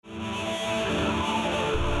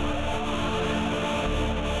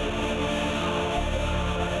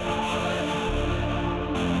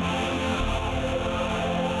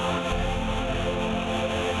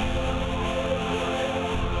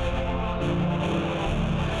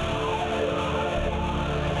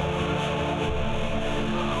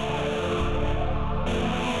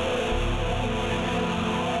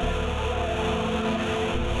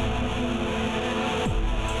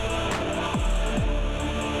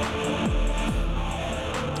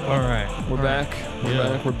All right. We're back. We're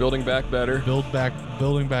back. We're building back better.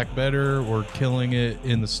 Building back better. We're killing it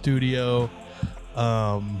in the studio.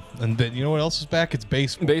 And then you know what else is back? It's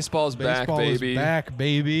baseball. Baseball's back, Baseball baby. is back,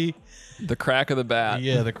 baby. The crack of the bat.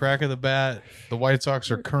 Yeah, the crack of the bat. The White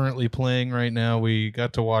Sox are currently playing right now. We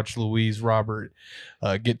got to watch Luis Robert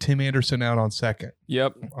get Tim Anderson out on second.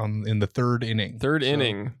 Yep. In the third inning. Third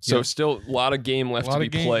inning. So yep. still a lot of game left to be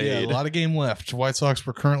played. Yeah, a lot of game left. White Sox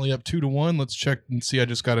were currently up 2-1. Let's check and see. I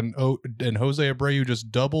just got and Jose Abreu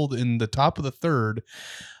just doubled in the top of the third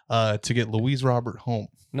to get Luis Robert home.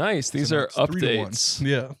 Nice. These are updates.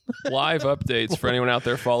 Yeah. Live updates for anyone out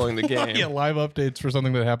there following the game. Yeah, live updates for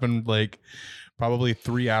something that happened like probably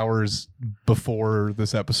 3 hours before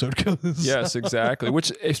this episode goes. Yes, exactly.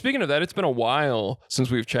 Which, speaking of that, it's been a while since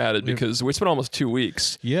we've chatted because it's been almost 2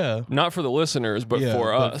 weeks. Yeah. Not for the listeners, but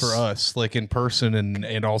for us. For us, like in person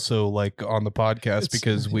and also like on the podcast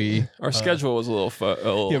because we... Our schedule was a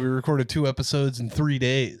little... Yeah, we recorded 2 episodes in 3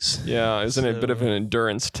 days. Yeah, isn't it a bit of an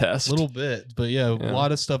endurance test? A little bit, but yeah, a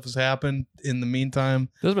lot of stuff has happened in the meantime.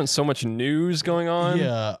 There's been so much news going on.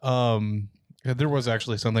 Yeah, there was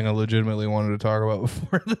actually something I legitimately wanted to talk about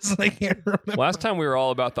before this. I can't remember. Last time we were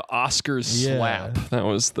all about the Oscars slap. That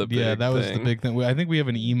was the big thing. Yeah, that was the big thing. I think we have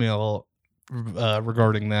an email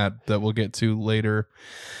regarding that we'll get to later.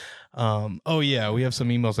 Oh yeah, we have some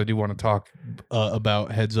emails I do want to talk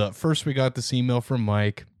about. Heads up. First, we got this email from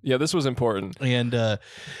Mike. Yeah, this was important. And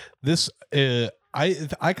this...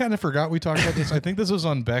 I kind of forgot we talked about this. I think this was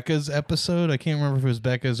on Becca's episode. I can't remember if it was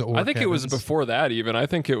Becca's or I think Kevin's. it was before that even. I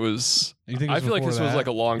think it was... You think it was I feel like this was like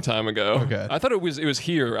a long time ago. Okay. I thought it was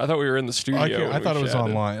here. I thought we were in the studio. I thought it was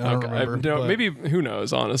online. I don't remember. Maybe, who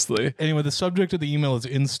knows, honestly. Anyway, the subject of the email is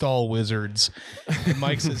install wizards. And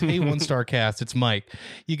Mike says, "Hey, One Star Cast, it's Mike.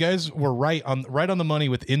 You guys were right on the money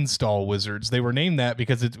with install wizards. They were named that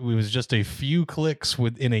because it was just a few clicks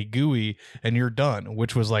within a GUI and you're done,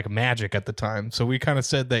 which was like magic at the time. So we kind of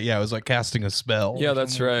said that, yeah, it was like casting a spell. Yeah,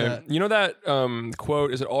 that's right. Like that. You know that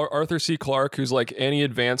quote? Is it Arthur C. Clarke, who's like, any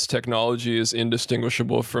advanced technology is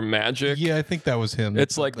indistinguishable from magic? Yeah, I think that was him.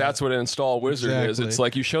 It's like that's what an install wizard is. It's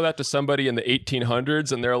like you show that to somebody in the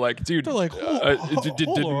 1800s, and they're like, "Dude, they're like,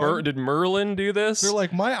 did Merlin do this?" They're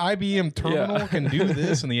like, "My IBM terminal can do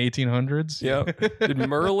this in the 1800s." Yeah. Did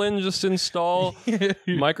Merlin just install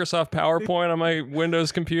Microsoft PowerPoint on my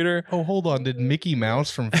Windows computer? Oh, hold on. Did Mickey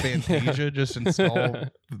Mouse from Fantasia just install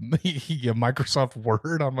Microsoft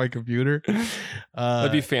Word on my computer?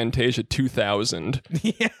 That'd be Fantasia 2000.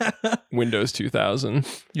 Yeah. Windows 2000.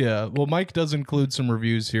 Yeah. Well, Mike does include some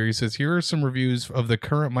reviews here. He says, here are some reviews of the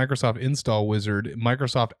current Microsoft Install Wizard,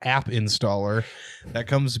 Microsoft App Installer that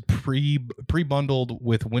comes pre-bundled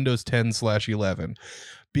with Windows 10/11.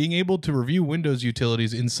 Being able to review Windows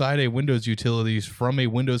utilities inside a Windows utilities from a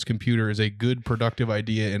Windows computer is a good, productive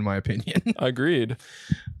idea, in my opinion. Agreed.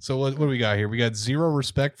 So what do we got here? We got zero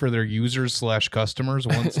respect for their users/customers,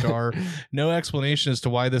 1 star. No explanation as to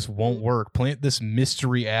why this won't work. Plant this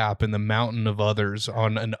mystery app in the mountain of others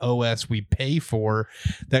on an OS we pay for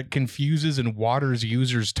that confuses and waters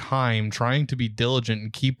users' time trying to be diligent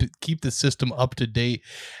and keep the system up to date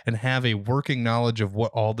and have a working knowledge of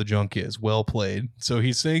what all the junk is. Well played. So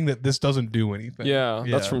he's saying that this doesn't do anything. Yeah,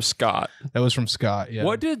 that's from Scott. That was from Scott. Yeah.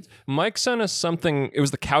 What did Mike sent us something? It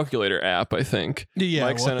was the calculator app, I think. Yeah,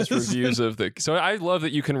 Mike sent us reviews of the. So I love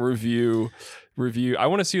that you can review. I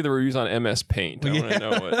want to see the reviews on MS Paint. I want to know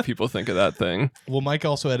what people think of that thing. Well, Mike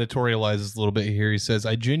also editorializes a little bit here. He says,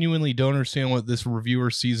 "I genuinely don't understand what this reviewer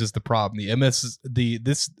sees as the problem. This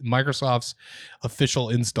Microsoft's official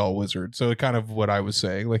install wizard." So kind of what I was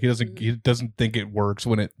saying. Like he doesn't think it works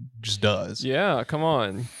when it just does. Yeah, come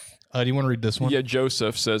on. Do you want to read this one? Yeah,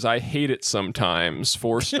 Joseph says, "I hate it sometimes."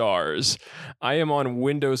 4 stars. I am on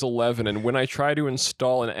Windows 11, and when I try to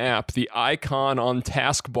install an app, the icon on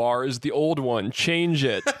taskbar is the old one. Change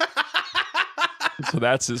it. So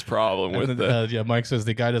that's his problem with yeah, Mike says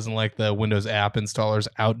the guy doesn't like the Windows app installer's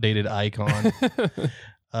outdated icon.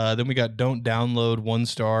 Then we got don't download, 1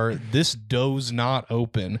 star. This does not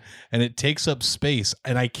open, and it takes up space,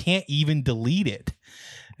 and I can't even delete it.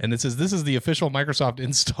 And it says, this is the official Microsoft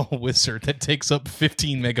install wizard that takes up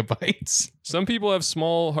 15 megabytes. Some people have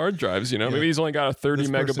small hard drives, Maybe he's only got a 30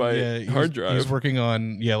 megabyte hard drive. He's working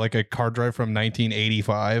on, like a hard drive from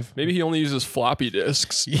 1985. Maybe he only uses floppy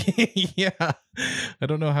disks. Yeah. I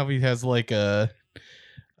don't know how he has like a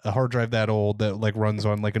hard drive that old that like runs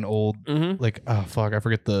on like an old I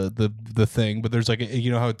forget the thing, but there's like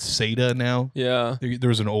how it's SATA now. Yeah,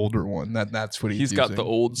 there's an older one that's what he's got the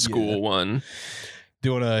old school one. Do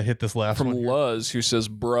you want to hit this last one? From Luz, who says,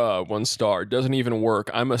 "Bruh, 1 star. Doesn't even work.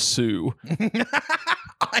 I'm a Sue."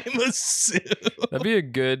 I'm I'm a Sue. That'd be a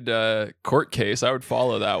good court case. I would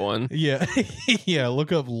follow that one. Yeah, yeah.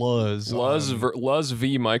 Look up Luz. Luz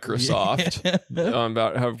v Microsoft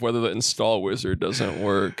about whether the install wizard doesn't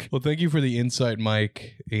work. Well, thank you for the insight,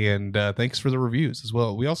 Mike, and thanks for the reviews as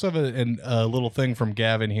well. We also have a little thing from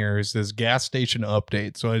Gavin here. It says gas station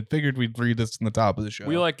update. So I figured we'd read this in the top of the show.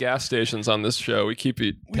 We like gas stations on this show. We keep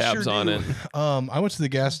tabs on it. I went to the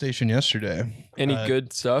gas station yesterday. Any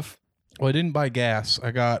good stuff? Well, I didn't buy gas.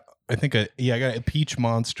 I got I got a peach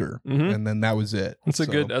monster, and then that was it. That's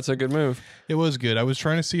a good move. It was good. I was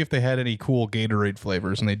trying to see if they had any cool Gatorade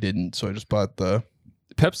flavors, and they didn't. So I just bought the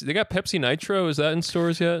Pepsi. They got Pepsi Nitro. Is that in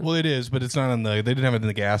stores yet? Well, it is, but it's not they didn't have it in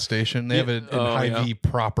the gas station. They have it in Hy-Vee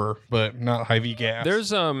proper, but not Hy-Vee gas. There's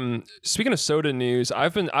speaking of soda news,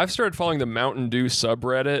 I've started following the Mountain Dew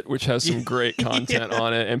subreddit, which has some great content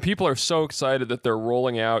on it, and people are so excited that they're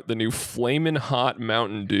rolling out the new Flamin' Hot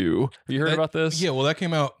Mountain Dew. Have you heard about this? Yeah, well, that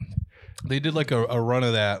came out. They did like a run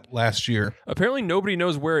of that last year. Apparently nobody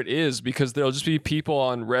knows where it is because there'll just be people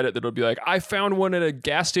on Reddit that'll be like, I found one at a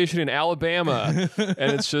gas station in Alabama.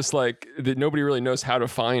 And it's just like that nobody really knows how to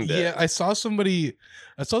find it. Yeah, I saw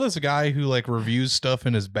this guy who like reviews stuff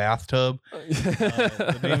in his bathtub.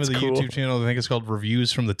 The name of the YouTube channel, I think it's called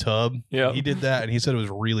Reviews from the Tub. Yeah. He did that and he said it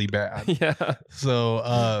was really bad. Yeah.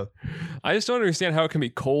 So I just don't understand how it can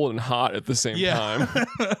be cold and hot at the same time.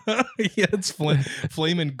 Yeah, it's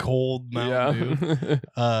flaming cold Mountain Dew.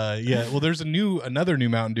 Yeah, well there's another new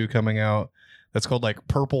Mountain Dew coming out that's called like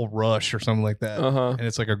Purple Rush or something like that. And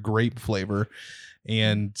it's like a grape flavor.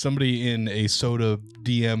 And somebody in a soda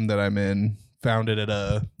DM that I'm in found it at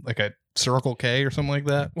a Circle K or something like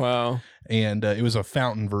that. Wow. And it was a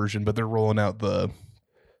fountain version, but they're rolling out the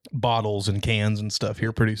bottles and cans and stuff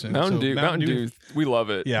here pretty soon. Mountain Dew, we love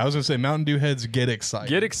it. Yeah, I was gonna say Mountain Dew heads get excited.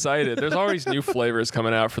 Get excited. There's always new flavors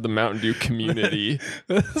coming out for the Mountain Dew community.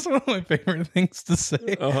 That's one of my favorite things to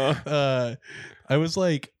say. I was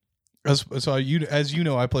like, so as you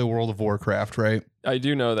know, I play World of Warcraft, right? I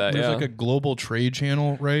do know that. There's like a global trade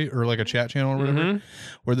channel, right? Or like a chat channel or whatever,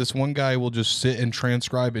 where this one guy will just sit and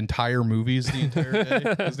transcribe entire movies the entire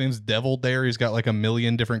day. His name's Devil Dare. He's got like a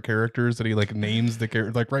million different characters that he like names the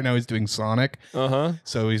character. Like right now he's doing Sonic.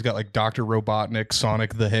 So he's got like Dr. Robotnik,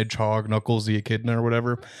 Sonic the Hedgehog, Knuckles the Echidna or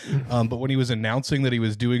whatever. But when he was announcing that he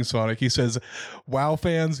was doing Sonic, he says, "WoW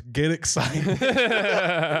fans, get excited."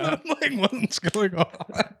 I'm like, what's going on?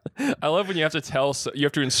 I love when you have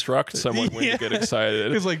to instruct someone when you get excited.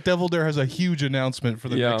 Because like Devil Dare has a huge announcement for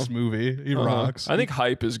the next movie. He rocks. I think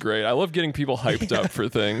hype is great. I love getting people hyped up for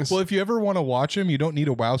things. Well, if you ever want to watch him, you don't need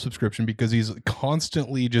a WoW subscription because he's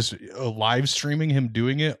constantly just live streaming him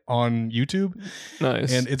doing it on YouTube.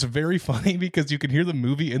 Nice. And it's very funny because you can hear the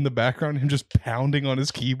movie in the background, him just pounding on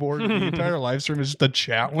his keyboard. The entire live stream is just a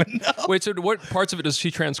chat window. Wait, so what parts of it does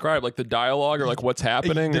he transcribe? Like the dialogue or like what's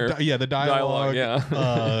happening? The dialogue.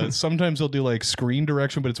 Yeah. Sometimes he'll do like screen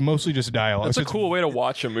direction, but it's mostly just dialogue. That's a cool way to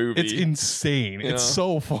watch a movie. It's insane. It's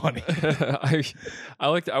so funny. I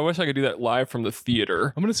wish I could do that live from the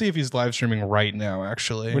theater. I'm gonna see if he's live streaming right now.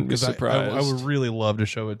 Actually, wouldn't be surprised. I would really love to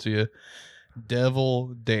show it to you.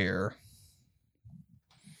 Devil Dare.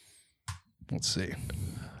 Let's see.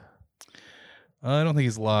 I don't think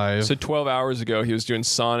he's live. So 12 hours ago, he was doing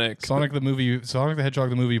Sonic the Hedgehog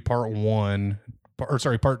the movie part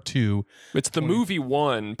 2. It's the movie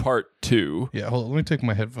 1 part 2. Yeah, hold on, let me take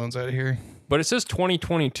my headphones out of here. But it says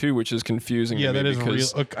 2022, which is confusing. Yeah, to me that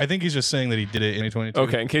is real. I think he's just saying that he did it in 2022.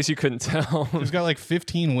 Okay, in case you couldn't tell, he's got like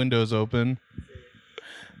 15 windows open.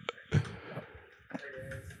 I'm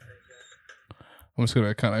just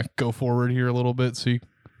gonna kind of go forward here a little bit, so you.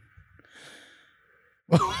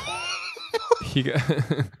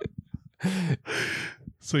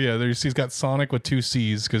 So yeah, he's got Sonic with 2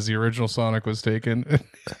 C's because the original Sonic was taken.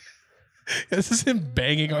 This is him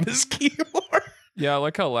banging on his keyboard. Yeah, I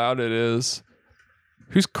like how loud it is.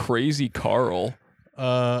 Who's Crazy Carl?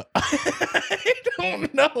 I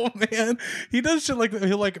don't know, man. He does shit like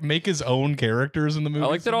he'll like make his own characters in the movie. I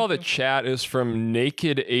like that all the chat is from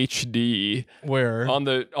Naked HD. Where on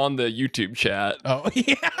the YouTube chat. Oh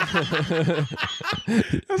yeah,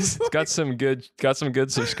 it's got some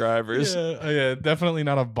good subscribers. Yeah, definitely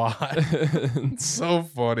not a bot. It's so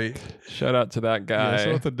funny. Shout out to that guy. Yeah,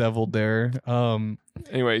 shout out to Devil Dare.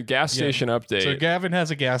 Anyway, gas station update. So Gavin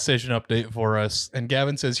has a gas station update for us, and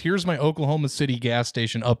Gavin says, "Here's my Oklahoma City gas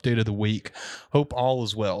station update of the week. Hope all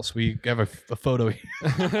is well." So we have a photo here.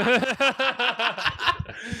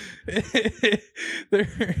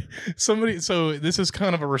 So this is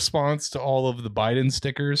kind of a response to all of the Biden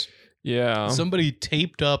stickers. Yeah. Somebody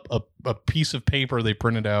taped up a piece of paper they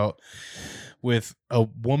printed out with a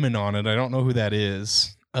woman on it. I don't know who that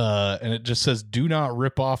is. And it just says, "Do not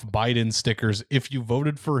rip off Biden stickers. If you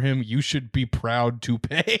voted for him, you should be proud to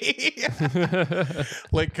pay."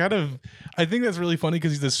 Like, kind of, I think that's really funny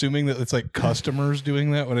because he's assuming that it's like customers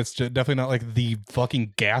doing that when it's definitely not like the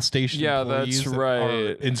fucking gas station. Yeah, employees that's that right.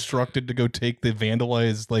 are instructed to go take the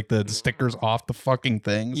vandalized, like the stickers off the fucking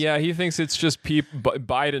things. Yeah, he thinks it's just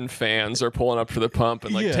Biden fans are pulling up to the pump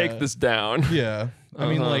and like, Yeah. take this down. Yeah. I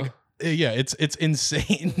mean, Uh-huh. like, yeah, it's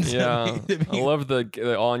insane. to Yeah, me. I love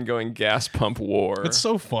the ongoing gas pump war. It's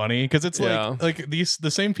so funny because it's Yeah. like the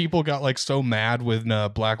same people got like so mad when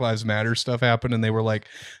Black Lives Matter stuff happened, and they were like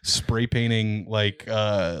spray painting like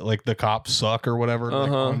the cops suck or whatever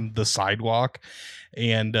like, on the sidewalk.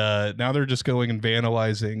 And now they're just going and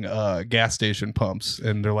vandalizing gas station pumps,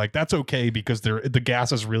 and they're like, that's okay because the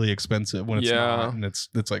gas is really expensive when it's not, and it's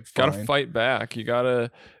like fine. Gotta fight back. You gotta.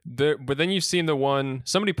 But then you've seen the one.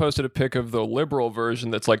 Somebody posted a pic of the liberal version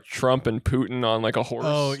that's like Trump and Putin on like a horse.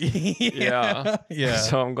 Oh yeah, yeah.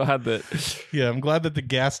 So I'm glad that. Yeah, I'm glad that the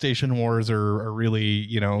gas station wars are really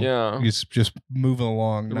just moving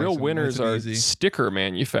along. The nice real and- winners nice and are easy. sticker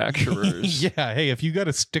manufacturers. Yeah, hey, if you got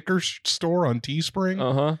a sticker store on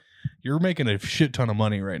Teespring, you're making a shit ton of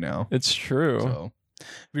money right now. It's true. So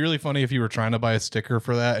it'd be really funny if you were trying to buy a sticker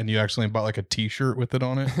for that and you actually bought like a T-shirt with it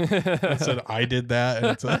on it. It said, "I did that," and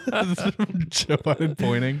it's a Joe Biden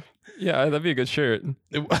pointing. Yeah, that'd be a good shirt.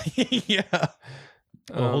 Yeah.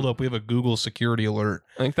 Oh, hold up, we have a Google security alert.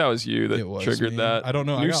 I think that was you that It was triggered me. that. I don't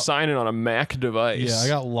know. New sign-in on a Mac device. Yeah, I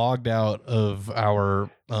got logged out of our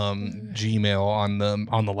Gmail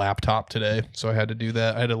on the laptop today, so I had to do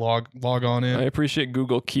that. I had to log on in. I appreciate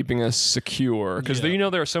Google keeping us secure because Yeah.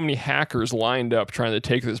 there are so many hackers lined up trying to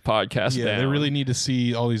take this podcast Yeah, down. they really need to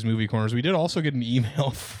see all these movie corners. We did also get an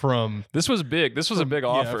email from This was big. This was a big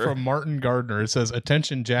offer. from Martin Gardner. It says,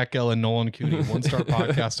 "Attention, Jack Ell and Nolan Cooney, 1-star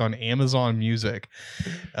podcast on Amazon Music."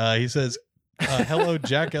 He says, "Hello,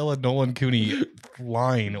 Jack Ell and Nolan Cooney,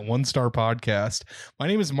 line 1-star podcast. My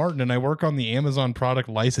name is Martin, and I work on the Amazon product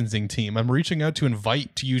licensing team. I'm reaching out to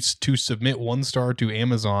invite you to submit 1-star to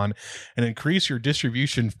Amazon and increase your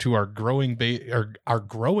distribution to our growing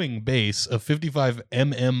base of 55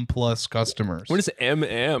 plus customers." What is I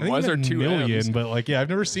MM? think Why is there it's two million? M's? But like, yeah, I've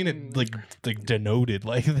never seen it like denoted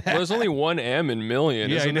like that. Well, there's only one M in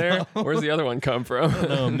million, Yeah, I isn't there? know. Where's the other one come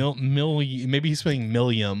from? No, maybe he's saying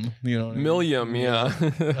millium. You know, what I mean? Millium,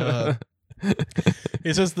 yeah.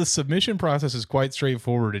 It says the submission process is quite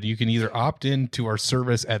straightforward, and you can either opt in to our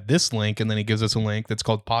service at this link, and then he gives us a link that's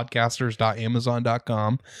called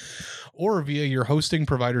podcasters.amazon.com, or via your hosting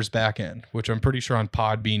provider's backend, which I'm pretty sure on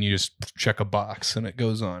Podbean you just check a box and it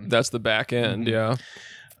goes on. That's the back end, yeah.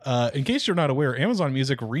 In case you're not aware, Amazon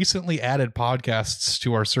Music recently added podcasts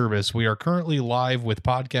to our service. We are currently live with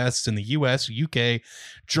podcasts in the US, UK,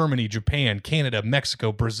 Germany, Japan, Canada,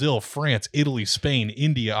 Mexico, Brazil, France, Italy, Spain,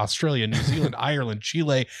 India, Australia, New Zealand, Ireland,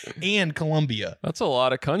 Chile, and Colombia. That's a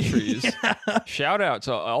lot of countries. Shout out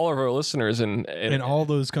to all of our listeners in all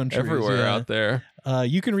those countries. everywhere yeah. out there.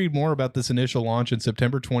 You can read more about this initial launch in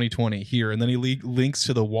September 2020 here, and then he links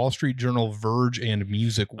to the Wall Street Journal, Verge, and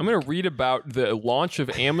Music. I'm going to read about the launch of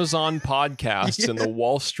Amazon podcasts in the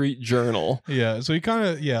Wall Street Journal. Yeah, so he kind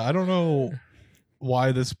of, I don't know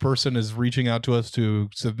why this person is reaching out to us to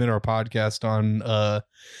submit our podcast on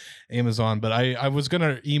Amazon, but I was going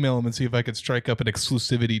to email him and see if I could strike up an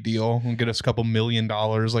exclusivity deal and get us a couple $1 million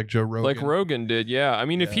like Joe Rogan. Like Rogan did, yeah. I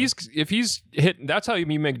mean, if he's hit, that's how you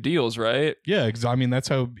make deals, right? Yeah, I mean, that's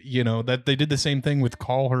how, that they did the same thing with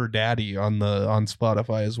Call Her Daddy on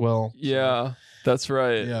Spotify as well. Yeah. That's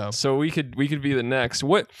right. Yeah. So we could be the next.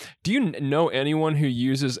 What do you know anyone who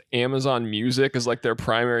uses Amazon Music as like their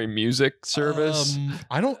primary music service?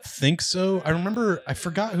 I don't think so. I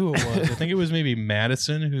forgot who it was. I think it was maybe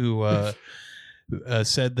Madison who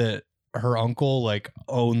said that her uncle like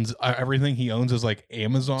owns everything he owns is like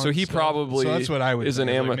Amazon. So he stuff. probably So that's what I would is think.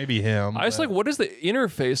 an Like, maybe him. I was like, what is the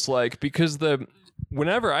interface like? Because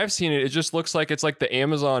whenever I've seen it, it just looks like it's like the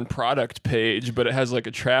Amazon product page, but it has like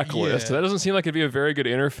a track list. Yeah. That doesn't seem like it'd be a very good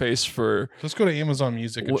interface for let's go to Amazon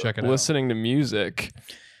Music and check it out. listening to music.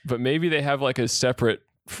 But maybe they have like a separate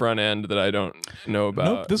front end that I don't know about.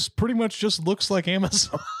 Nope, this pretty much just looks like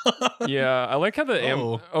Amazon. Yeah, I like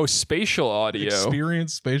how spatial audio.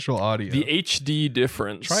 Experience spatial audio. The HD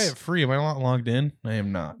difference. Try it free. Am I not logged in? I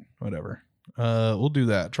am not. Whatever. We'll do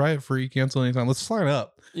that. Try it free. Cancel anytime. Let's sign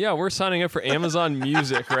up. Yeah, we're signing up for Amazon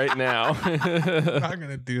Music right now. I'm not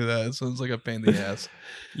gonna do that. It sounds like a pain in the ass.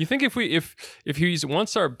 You think if he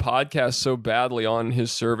wants our podcast so badly on his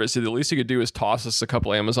service, the least he could do is toss us a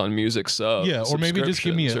couple Amazon Music subs? Yeah, or maybe just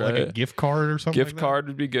give me like a gift card or something. Gift like card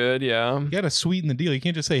would be good. Yeah, you gotta sweeten the deal. You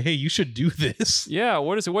can't just say, "Hey, you should do this." Yeah,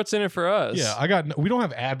 what is it? What's in it for us? Yeah, we don't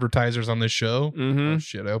have advertisers on this show. Mm-hmm. Oh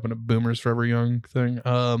shit! I opened a Boomers Forever Young thing.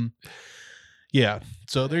 Yeah.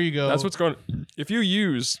 So there you go. That's what's going. If you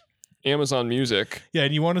use Amazon Music, yeah,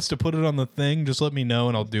 and you want us to put it on the thing, just let me know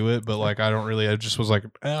and I'll do it. But like, I just was like,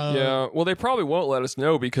 yeah. Well, they probably won't let us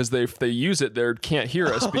know because if they use it, they can't hear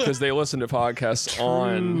us because they listen to podcasts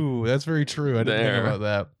on. Ooh, that's very true. I didn't think about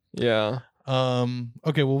that. Yeah.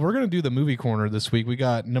 Okay, well, we're gonna do the movie corner this week. We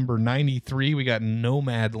got number 93. We got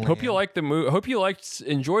Nomadland. Hope you like the movie. Hope you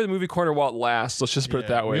enjoy the movie corner while it lasts. Let's just put it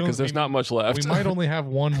that way because there's not much left. We might only have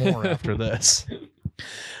one more after this.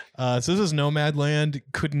 So this is Nomadland.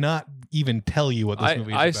 Could not even tell you what this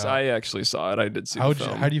movie is about. I actually saw it. I did see the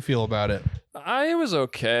film. How do you feel about it? It was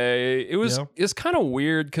okay. It's kind of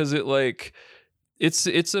weird because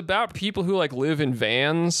it's about people who like live in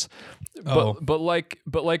vans, but like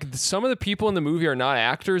some of the people in the movie are not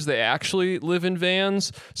actors. They actually live in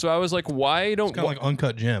vans. So I was like, why don't it's kind of like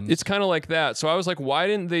Uncut Gems? It's kind of like that. So I was like, why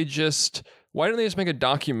didn't they just make a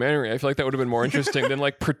documentary? I feel like that would have been more interesting than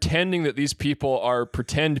like pretending that these people are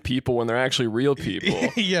pretend people when they're actually real people.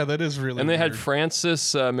 Yeah, that is really. And they had weird. Frances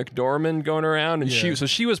McDormand going around, and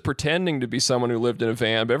she was pretending to be someone who lived in a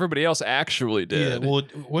van, but everybody else actually did. Yeah, well,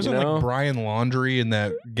 wasn't like Brian Laundrie and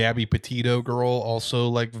that Gabby Petito girl also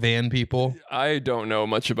like van people? I don't know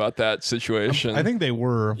much about that situation. I think they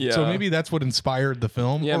were. Yeah. So maybe that's what inspired the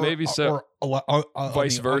film. Yeah, maybe so. Or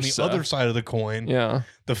vice versa. On the other side of the coin, yeah,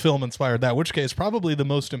 the film inspired that. Which case, probably the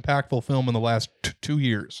most impactful film in the last 2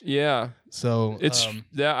 years. Yeah. So it's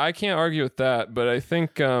I can't argue with that, but I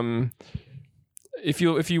think if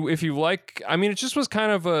you like, I mean, it just was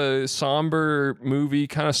kind of a somber movie,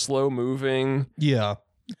 kind of slow moving. Yeah.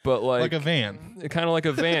 But like a van. Kind of like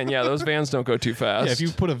a van. Yeah, those vans don't go too fast. Yeah, if you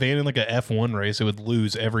put a van in like a F1 race, it would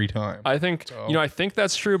lose every time. I think I think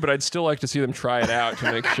that's true, but I'd still like to see them try it out to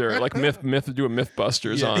make sure. Like do a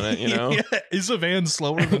Mythbusters on it, you know? Yeah. Is a van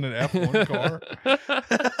slower than an F1 car?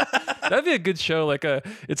 That'd be a good show.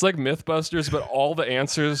 It's like Mythbusters, but all the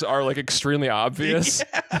answers are like extremely obvious.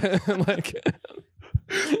 Yeah. Like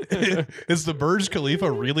is the Burj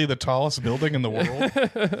Khalifa really the tallest building in the world?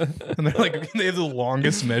 And they're like, they have the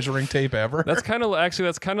longest measuring tape ever. That's kind of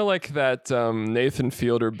like that Nathan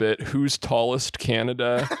Fielder bit, Who's Tallest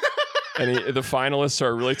Canada? And the finalists are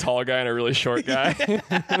a really tall guy and a really short guy.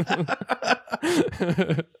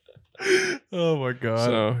 Oh my god.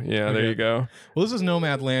 So yeah, there you go. Well, this is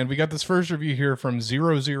Nomadland. We got this first review here from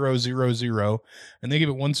 0000, and they give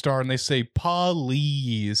it 1 star, and they say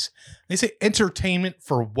please. They say entertainment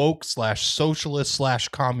for woke /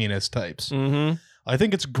 communist types. Mm-hmm. I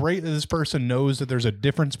think it's great that this person knows that there's a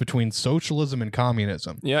difference between socialism and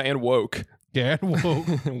communism. Yeah, and woke. Yeah,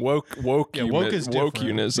 and woke. woke is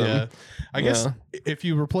woke-unism. Yeah. I guess if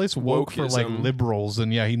you replace woke for like liberals,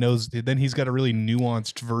 then he knows. Then he's got a really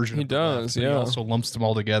nuanced version. He does. He also lumps them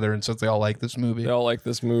all together and says they all like this movie. They all like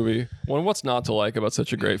this movie. Well, what's not to like about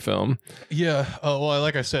such a great film? Yeah. Well,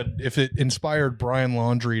 like I said, if it inspired Brian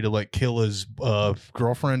Laundrie to like kill his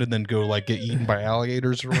girlfriend and then go like get eaten by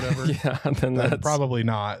alligators or whatever, yeah, then that's probably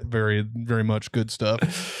not very, very much good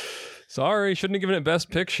stuff. Sorry, shouldn't have given it Best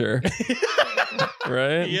Picture.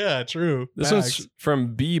 Right? Yeah, true. This was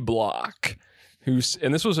from B Block,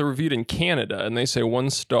 and this was reviewed in Canada, and they say 1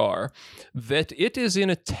 star, that it is in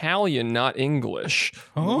Italian, not English.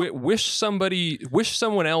 Huh? Wish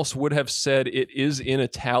someone else would have said it is in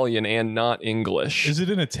Italian and not English. Is it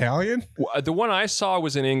in Italian? The one I saw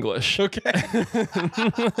was in English. Okay.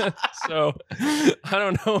 So I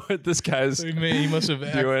don't know what this guy's he must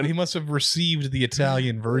have doing. He must have received the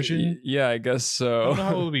Italian version. Yeah, I guess so. I don't know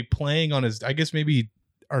how it would be playing on his. I guess maybe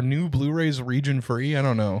our new Blu-rays region free. I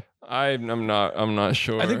don't know. I'm not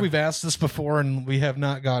sure. I think we've asked this before and we have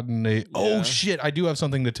not gotten a. Oh shit! I do have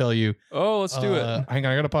something to tell you. Oh, let's do it. Hang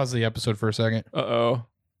on, I gotta pause the episode for a second. Uh-oh.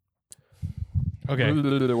 Okay,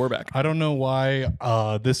 we're back. I don't know why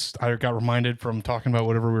I got reminded from talking about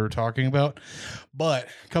whatever we were talking about, but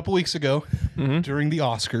a couple weeks ago during the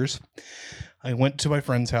Oscars, I went to my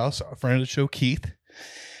friend's house, a friend of the show, Keith,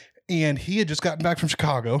 and he had just gotten back from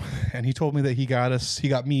Chicago, and he told me that he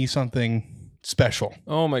got me something special.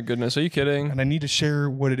 Oh my goodness, are you kidding? And I need to share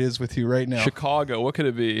what it is with you right now. Chicago, what could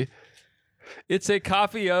it be? It's a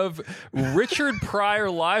copy of Richard Pryor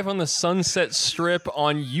Live on the Sunset Strip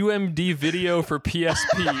on UMD Video for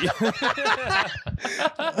PSP.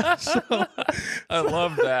 I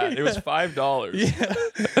love that. It was $5.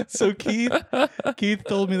 Yeah. So Keith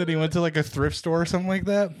told me that he went to like a thrift store or something like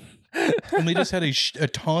that. And they just had a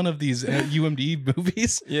ton of these UMD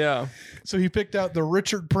movies. Yeah. So he picked out the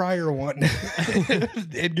Richard Pryor one and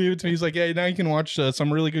gave it to me. He's like, yeah, now you can watch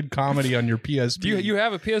some really good comedy on your PSP. Do you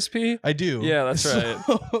have a PSP? I do. Yeah, that's right.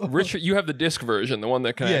 Richard, you have the disc version, the one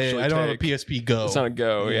that can actually I don't have take. a PSP Go. It's not a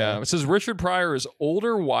Go, yeah. It says Richard Pryor is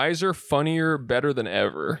older, wiser, funnier, better than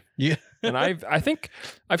ever. Yeah. And I think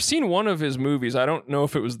I've seen one of his movies. I don't know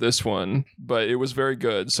if it was this one, but it was very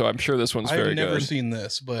good. So I'm sure this one's very good. I've never seen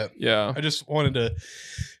this, but yeah, I just wanted to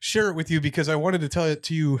share it with you because I wanted to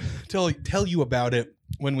tell you about it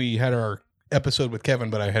when we had our episode with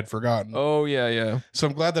Kevin, but I had forgotten. Oh yeah. So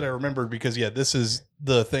I'm glad that I remembered because this is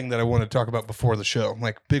the thing that I wanted to talk about before the show.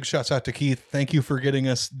 Like, big shouts out to Keith. Thank you for getting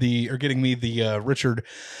me the Richard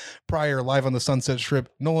Pryor Live on the Sunset Strip.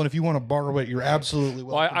 Nolan, if you want to borrow it, you're absolutely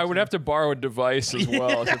welcome. Well, I would have to borrow a device as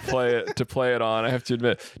well to play it on. I have to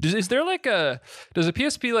admit. Is there like does a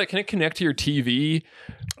PSP can it connect to your TV,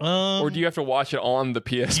 or do you have to watch it on the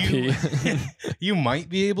PSP? You might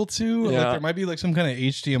be able to. Yeah. Like, there might be like some kind of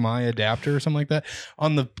HDMI adapter or something like that.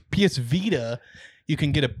 On the PS Vita, you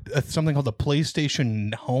can get something called the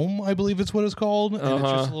PlayStation Home, I believe it's what it's called, and it's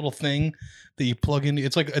just a little thing that you plug in.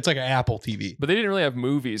 It's like an Apple TV. But they didn't really have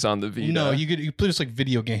movies on the Vita. No, you play just like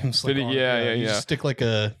video games. Like You just stick like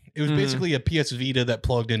it was basically a PS Vita that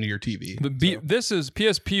plugged into your TV.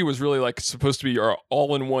 PSP was really like supposed to be your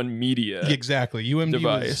all-in-one media. Exactly. UMD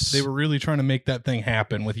device. They were really trying to make that thing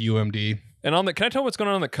happen with UMD. And can I tell what's going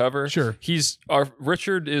on the cover? Sure.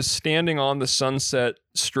 Richard is standing on the Sunset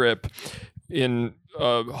Strip in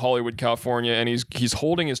Hollywood, California, and he's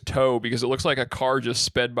holding his toe because it looks like a car just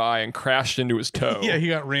sped by and crashed into his toe. Yeah, he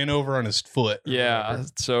got ran over on his foot. Yeah. I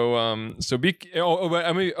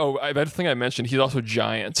think I mentioned he's also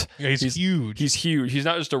giant. Yeah, he's huge. He's huge. He's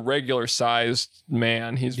not just a regular sized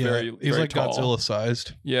man. He's he's very like tall. Godzilla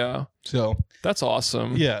sized. Yeah. So that's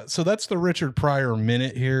awesome. Yeah, so that's the Richard Pryor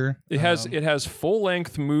minute here. It has full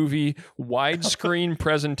length movie, widescreen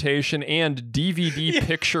presentation, and DVD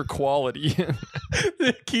picture quality.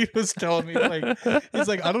 Keith was telling me he's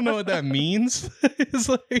like, I don't know what that means. He's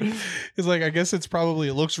like, I guess it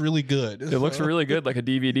looks really good. It looks really good, like a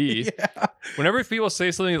DVD. Yeah. Whenever people say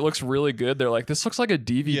something that looks really good, they're like, this looks like a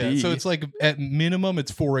DVD. Yeah, so it's like at minimum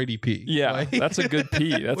it's 480p. Yeah, that's a good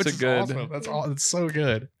P. That's a good. Awesome. It's so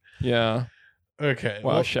good. Yeah. Okay.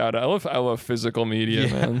 Wow. Well, shout out. I love physical media,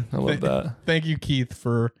 man. I love that. Thank you, Keith,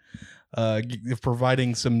 for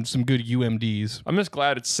providing some good UMDs. I'm just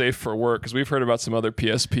glad it's safe for work because we've heard about some other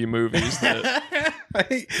PSP movies that.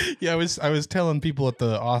 I was telling people at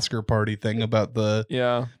the Oscar party thing about the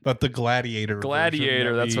Gladiator.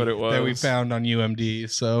 Gladiator, that's what it was. That we found on UMD.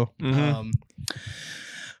 So.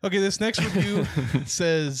 Okay, this next review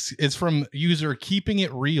says it's from user Keeping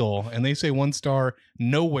It Real, and they say 1 star,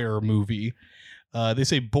 nowhere movie. They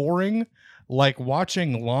say boring, like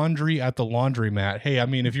watching laundry at the laundromat. Hey, I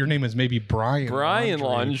mean, if your name is maybe Brian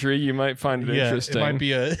Laundry, you might find it interesting. It might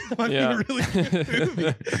be a really good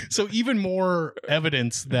movie. So even more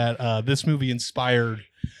evidence that this movie inspired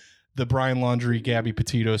the Brian Laundrie, Gabby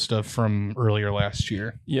Petito stuff from earlier last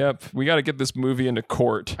year. Yep, we got to get this movie into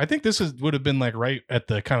court. I think this would have been like right at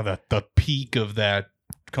the kind of the peak of that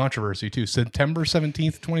controversy too. September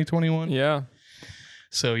 17th, 2021. Yeah.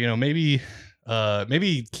 So, maybe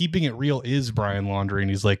Keeping It Real is Brian Laundrie, and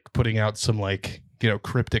he's like putting out some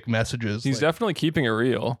cryptic messages. He's definitely keeping it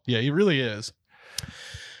real. Yeah, he really is.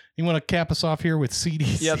 You want to cap us off here with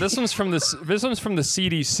CDC? Yeah, this one's from the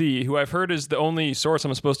CDC, who I've heard is the only source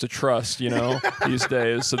I'm supposed to trust, these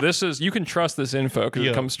days. So you can trust this info because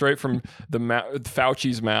it comes straight from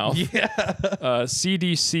Fauci's mouth. Yeah.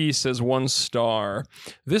 CDC says 1 star.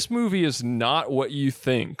 This movie is not what you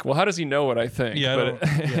think. Well, how does he know what I think? Yeah.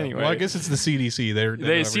 Anyway. Well, I guess it's the CDC.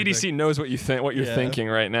 CDC knows what you think, what you're thinking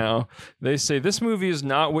right now. They say this movie is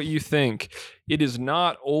not what you think. It is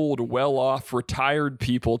not old, well-off, retired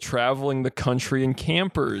people traveling the country in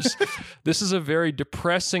campers. This is a very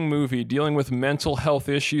depressing movie dealing with mental health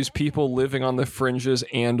issues, people living on the fringes,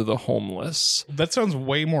 and the homeless. That sounds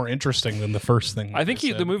way more interesting than the first thing. I think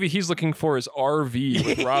the movie he's looking for is RV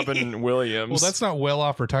with Robin Williams. Well, that's not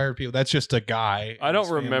well-off, retired people. That's just a guy. I don't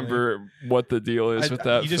remember what the deal is with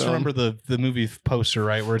that. You just remember the movie poster,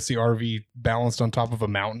 right, where it's the RV balanced on top of a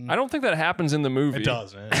mountain? I don't think that happens in the movie. It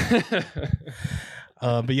doesn't.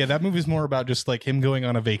 But yeah, that movie's more about just like him going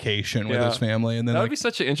on a vacation with his family, and then that would like, be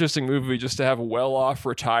such an interesting movie just to have well-off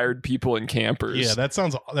retired people in campers. yeah, that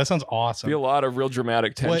sounds awesome. Be a lot of real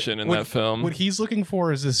dramatic tension in that film. What he's looking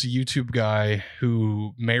for is this YouTube guy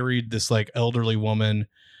who married this like elderly woman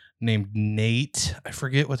named Nate. I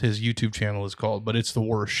forget what his YouTube channel is called, but it's the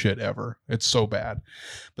worst shit ever. It's so bad.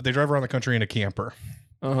 But they drive around the country in a camper,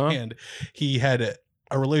 and he had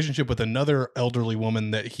a relationship with another elderly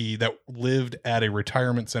woman that lived at a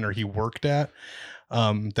retirement center he worked at.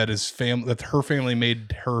 That her family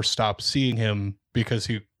made her stop seeing him because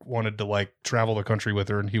he wanted to like travel the country with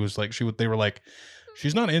her, and he was like, they were like,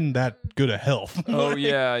 she's not in that good of health. Oh,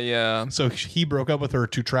 yeah. So he broke up with her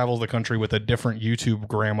to travel the country with a different YouTube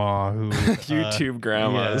grandma who YouTube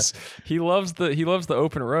grandmas. Yeah. He loves the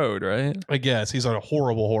open road, right? I guess he's a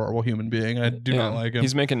horrible human being. I do not like him.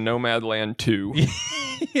 He's making Nomadland 2.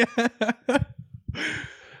 Yeah.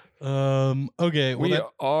 Okay.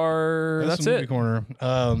 Well, that's it. Corner.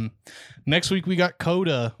 Next week we got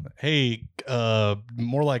Coda. Hey,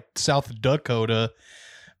 more like South Dakota,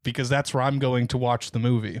 because that's where I'm going to watch the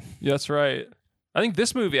movie. Yeah, that's right. I think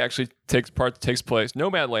this movie actually takes place.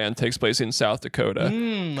 Nomadland takes place in South Dakota.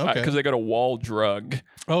 Okay. Because they go to Wall Drug.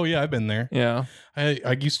 Oh yeah, I've been there. Yeah.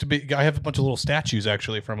 I used to be. I have a bunch of little statues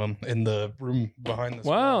actually from him in the room behind this.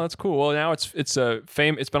 Wow, wall. that's cool. Well, now it's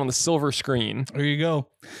been on the silver screen. There you go.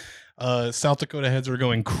 South Dakota heads are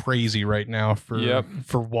going crazy right now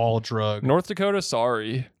for Wall Drug. North Dakota,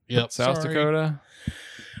 sorry. Yep. South Dakota.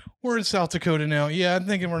 We're in South Dakota now. Yeah, I'm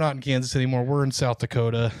thinking we're not in Kansas anymore. We're in South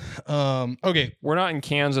Dakota. Okay. We're not in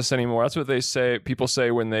Kansas anymore. That's what they say. People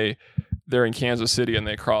say when they're in Kansas City and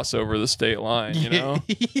they cross over the state line, you know?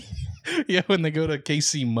 Yeah, when they go to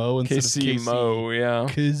KC Mo instead of KC Mo, yeah.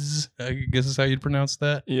 Because I guess is how you'd pronounce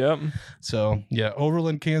that. Yep. So, yeah,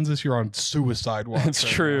 Overland, Kansas, you're on suicide watch. It's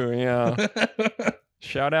true, yeah.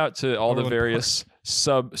 Shout out to all the various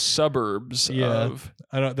suburbs of...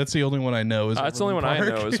 That's the only one I know. That's the only one I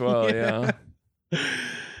know as well, yeah.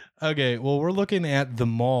 Okay, well, we're looking at the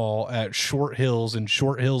mall at Short Hills in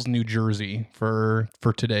Short Hills, New Jersey for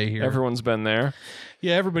today here. Everyone's been there.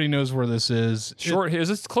 Yeah, everybody knows where this is. Short Hills,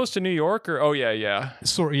 is this close to New York or? Oh yeah.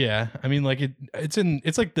 Yeah. I mean, like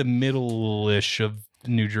it's like the middle-ish of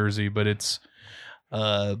New Jersey, but it's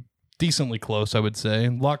decently close, I would say. A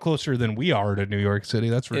lot closer than we are to New York City.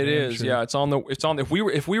 That's for it is. Sure. Yeah, it's on the. If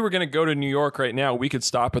we were going to go to New York right now, we could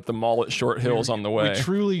stop at the mall at Short Hills on the way. We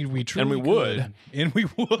truly, and we would, and we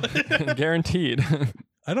would, guaranteed.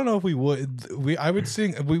 I don't know if we would. I would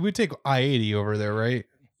think we would take I-80 over there, right?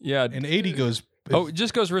 Yeah, and 80 goes. It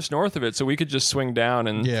just goes just north of it, so we could just swing down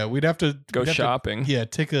and we'd have to go shopping.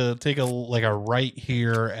 Take a like a right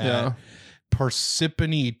here at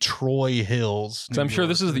Parsippany Troy Hills. So I'm sure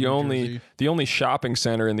this is the only shopping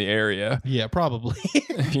center in the area. Yeah, probably.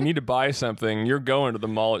 If you need to buy something, you're going to the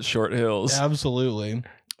mall at Short Hills. Absolutely.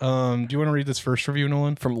 Do you want to read this first review,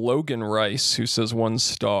 Nolan? From Logan Rice, who says 1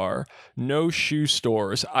 star. No shoe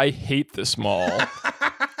stores. I hate this mall.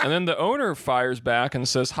 And then the owner fires back and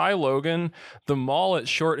says, "Hi, Logan. The mall at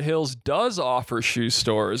Short Hills does offer shoe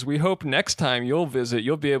stores. We hope next time you'll visit,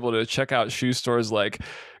 you'll be able to check out shoe stores like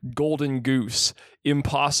Golden Goose,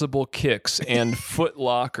 Impossible Kicks, and Foot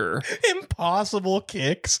Locker." Impossible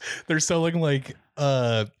Kicks? They're selling like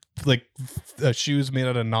shoes made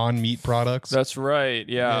out of non-meat products. That's right.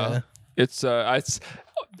 Yeah. It's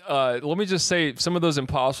let me just say, some of those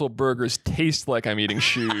Impossible burgers taste like I'm eating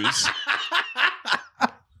shoes.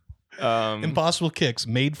 Impossible Kicks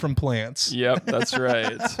made from plants. Yep, that's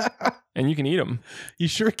right. And you can eat them. You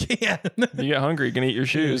sure can. You get hungry, you can eat your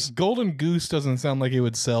shoes. Golden Goose doesn't sound like it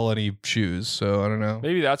would sell any shoes, so I don't know.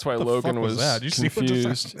 Maybe that's why Logan was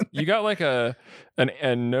confused. You got like a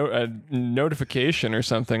notification or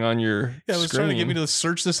something on your Yeah, it was screen. trying to get me to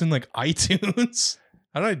search this in like iTunes.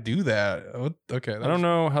 How did I do that? Okay. I don't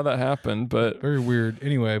know how that happened, but very weird.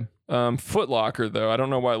 Anyway. Foot Locker, though. I don't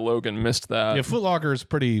know why Logan missed that. Yeah, Foot Locker is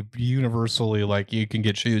pretty universally like you can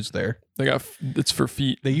get shoes there. It's for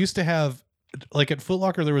feet. They used to have, like at Foot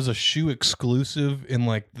Locker, there was a shoe exclusive in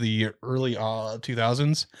like the early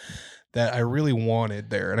 2000s that I really wanted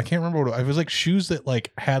there, and I can't remember what it was. Like shoes that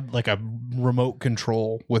like had like a remote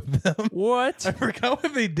control with them. What? I forgot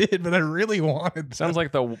what they did, but I really wanted them. Sounds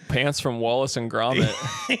like the pants from Wallace and Gromit.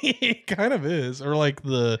 It kind of is, or like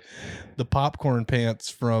the popcorn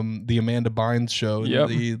pants from the Amanda Bynes show in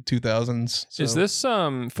the 2000s. So. Is this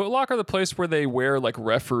Foot Locker the place where they wear like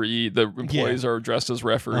referee? The employees are dressed as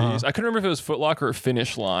referees. I couldn't remember if it was Foot Locker or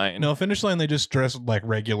Finish Line. No, Finish Line they just dress like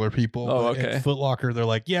regular people. Oh, okay. At Foot Locker they're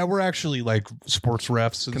like, yeah, we're actually like sports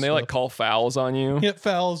refs. Can they like call fouls on you? Hit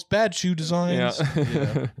fouls, bad shoe designs.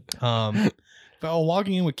 Yeah.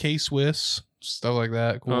 Logging in with K-Swiss, stuff like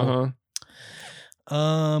that. Cool.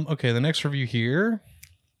 Okay, the next review here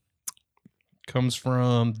comes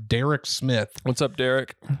from Derek Smith. What's up,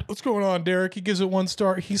 Derek? What's going on, Derek? He gives it 1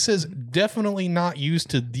 star. He says, definitely not used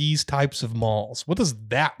to these types of malls. What does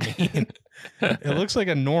that mean? It looks like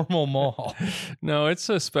a normal mall. No, it's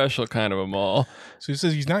a special kind of a mall. So he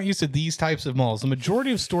says he's not used to these types of malls. The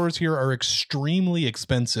majority of stores here are extremely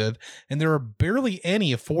expensive, and there are barely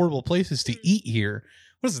any affordable places to eat here.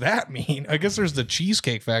 What does that mean? I guess there's the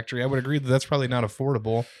Cheesecake Factory. I would agree that that's probably not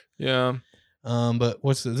affordable. Yeah. But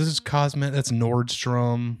what's this is Cosmet. That's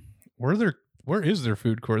Nordstrom. Where is their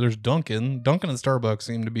food court? There's Dunkin'. Dunkin' and Starbucks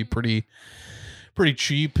seem to be pretty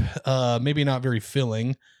cheap. Maybe not very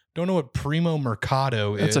filling. Don't know what Primo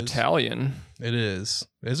Mercato is. It's Italian. It is.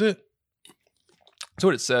 Is it? That's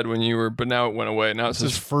what it said when you were, but now it went away. Now it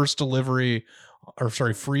says first delivery,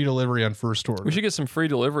 free delivery on first order. We should get some free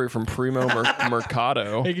delivery from Primo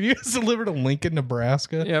Mercato. Hey, can you guys deliver to Lincoln,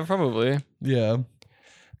 Nebraska? Yeah, probably. Yeah.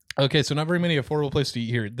 Okay, so not very many affordable places to eat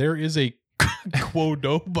here. There is a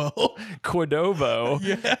Quodobo.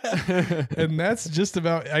 Yeah. And that's just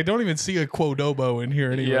about, I don't even see a Quodobo in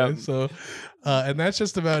here anyway. Yep. So, and that's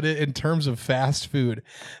just about it in terms of fast food.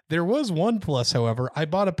 There was one plus, however. I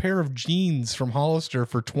bought a pair of jeans from Hollister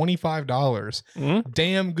for $25.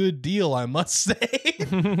 Damn good deal, I must say.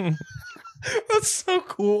 That's so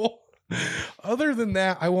cool. Other than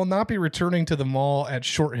that, I will not be returning to the mall at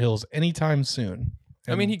Short Hills anytime soon.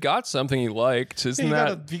 I mean, he got something he liked. Isn't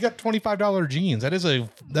that? He got $25 jeans.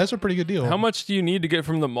 That's a pretty good deal. How much do you need to get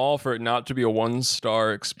from the mall for it not to be a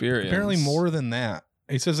 1-star experience? Apparently more than that.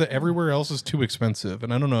 He says that everywhere else is too expensive,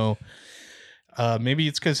 and I don't know. Maybe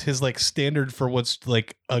it's because his like standard for what's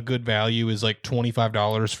like a good value is like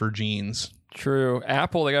 $25 for jeans. True.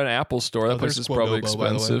 Apple, they got an Apple store. That place is probably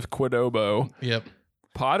expensive. Quodobo. Yep.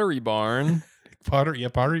 Pottery Barn. Pottery.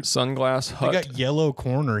 Sunglass Hut. They got Yellow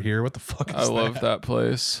Corner here. What the fuck is that? I love that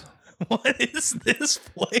place. What is this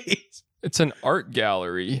place? It's an art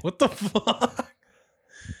gallery. What the fuck?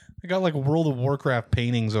 They got like World of Warcraft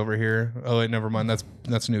paintings over here. Oh wait, never mind.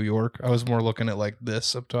 That's New York. I was more looking at like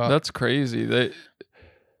this up top. That's crazy.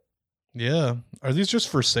 Yeah. Are these just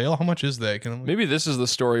for sale? How much is that? Maybe this is the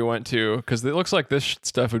store he went to, because it looks like this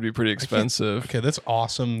stuff would be pretty expensive. Okay, that's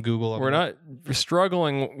awesome, Google. We're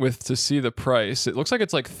struggling to see the price. It looks like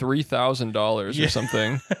it's like $3,000 or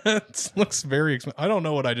something. It looks very expensive. I don't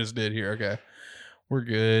know what I just did here. Okay, we're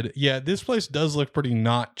good. Yeah, this place does look pretty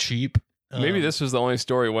not cheap. Maybe this was the only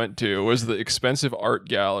store he went to, was the expensive art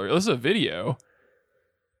gallery. This is a video.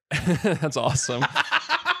 That's awesome.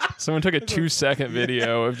 Someone took a 2-second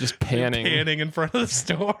video of just panning in front of the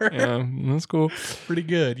store. Yeah, that's cool. Pretty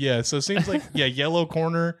good. Yeah. So it seems like Yellow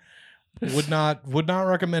Corner would not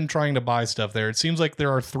recommend trying to buy stuff there. It seems like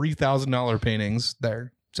there are $3,000 paintings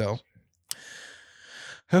there. So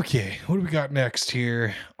okay, what do we got next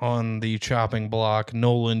here on the chopping block?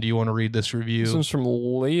 Nolan, do you want to read this review? This one's from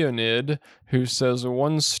Leonid, who says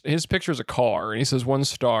his picture is a car, and he says 1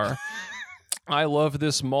 star. I love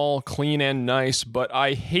this mall, clean and nice, but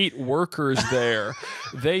I hate workers there.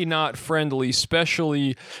 They not friendly,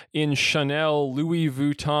 especially in Chanel, Louis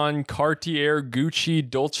Vuitton, Cartier, Gucci,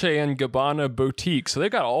 Dolce & Gabbana boutique. So they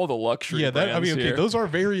got all the luxury brands here. Those are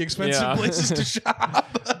very expensive places to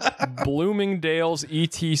shop. Bloomingdale's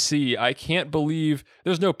etc. I can't believe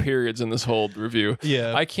there's no periods in this whole review.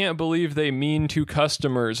 Yeah. I can't believe they mean to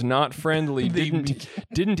customers, not friendly.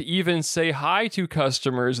 Didn't even say hi to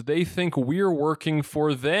customers. They think we're working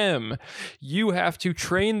for them. You have to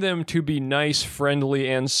train them to be nice, friendly,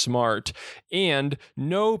 and smart. And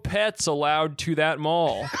no pets allowed to that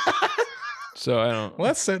mall. So I don't. Well,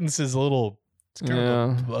 that sentence is a little. It's kind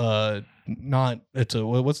of not. It's a.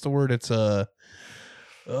 What's the word? It's a.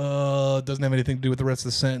 Doesn't have anything to do with the rest of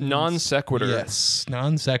the sentence. Non sequitur. Yes,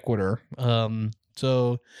 non sequitur.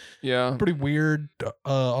 So yeah, pretty weird.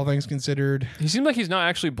 All things considered. He seems like he's not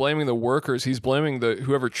actually blaming the workers. He's blaming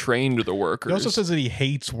whoever trained the workers. He also says that he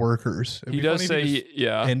hates workers. He does say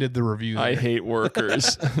ended the review there. I hate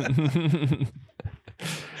workers.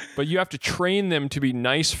 But you have to train them to be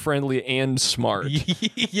nice, friendly, and smart.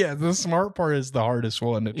 Yeah, the smart part is the hardest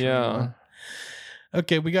one to train. Yeah.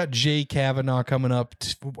 Okay, we got Jay Kavanaugh coming up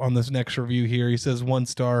on this next review here. He says 1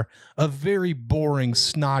 star, a very boring,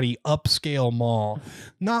 snotty, upscale mall.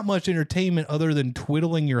 Not much entertainment other than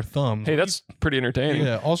twiddling your thumb. Hey, that's pretty entertaining.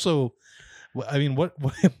 Yeah. Also, I mean, what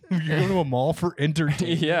you're going to a mall for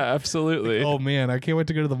entertainment? Yeah, absolutely. Oh man, I can't wait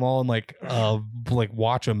to go to the mall and like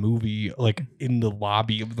watch a movie like in the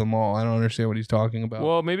lobby of the mall. I don't understand what he's talking about.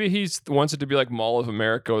 Well, maybe he wants it to be like Mall of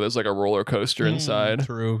America, where there's like a roller coaster inside.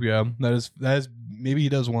 True. Yeah, that is. Maybe he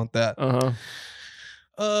does want that.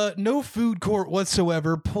 No food court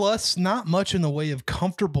whatsoever, plus not much in the way of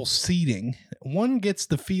comfortable seating. One gets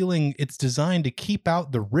the feeling it's designed to keep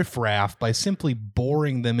out the riffraff by simply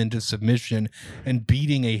boring them into submission and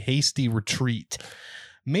beating a hasty retreat.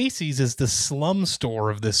 Macy's is the slum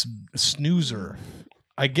store of this snoozer.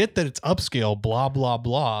 I get that it's upscale, blah, blah,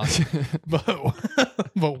 blah,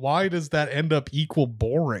 but why does that end up equal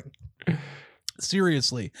boring?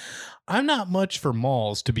 Seriously, I'm not much for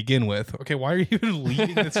malls to begin with. Okay, why are you even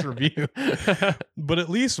leading this review? But at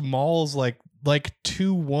least malls like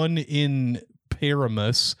 2-1 in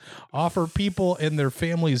Paramus offer people and their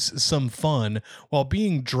families some fun while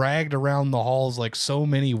being dragged around the halls like so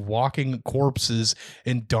many walking corpses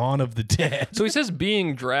in Dawn of the Dead. So he says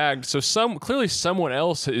being dragged. So clearly someone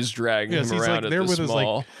else is dragging him around at this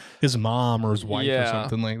mall. His mom or his wife or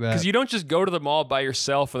something like that. Because you don't just go to the mall by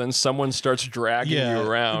yourself and then someone starts dragging you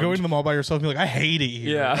around. Going to the mall by yourself and be like, I hate it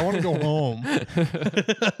here. Yeah. I want to go home.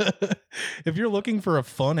 If you're looking for a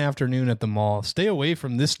fun afternoon at the mall, stay away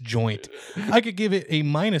from this joint. I could give it a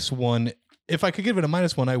 -1. If I could give it a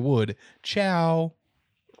 -1, I would. Ciao.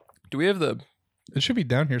 Do we have the... It should be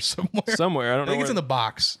down here somewhere. Somewhere. I don't know. I think it's in the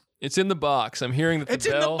box. It's in the box. I'm hearing that the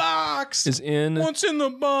bell in the box. Is in... What's in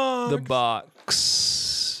the box? The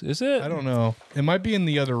box. Is it? I don't know. It might be in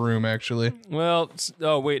the other room, actually. Well,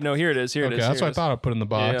 oh, wait. No, here it is. Here it is. Okay, that's what I thought I put in the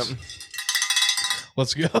box. Yep.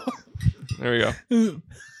 Let's go. There we go.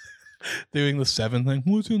 Doing the 7 thing.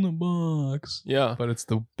 What's in the box? Yeah. But it's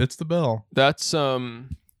the bell. That's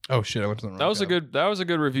Oh shit! I went to the wrong. that was a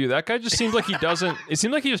good review. That guy just seems like he doesn't. It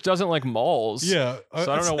seemed like he just doesn't like malls. Yeah.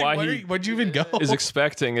 So I don't know why why'd you even go? is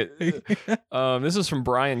expecting it. This is from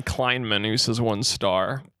Brian Kleinman, who says 1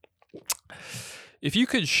 star. If you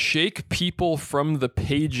could shake people from the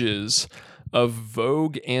pages of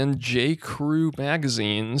Vogue and J. Crew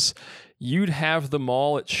magazines, you'd have them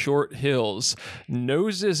all at Short Hills.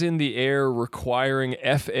 Noses in the air requiring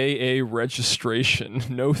FAA registration.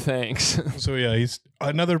 No thanks. So yeah, he's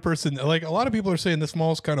another person. Like a lot of people are saying this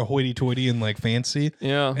mall's kind of hoity-toity and like fancy.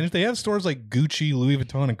 Yeah. And if they have stores like Gucci, Louis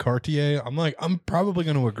Vuitton, and Cartier, I'm probably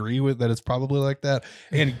going to agree with that. It's probably like that.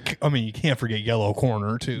 And I mean, you can't forget Yellow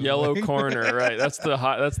Corner too. Yellow Corner, right? That's the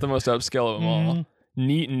most upscale of them all.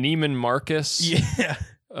 Neiman Marcus. Yeah.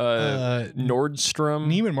 Nordstrom.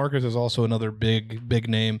 Neiman Marcus is also another big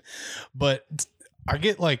name, but I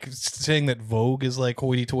get like saying that Vogue is like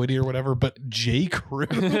hoity-toity or whatever, but J. Crew.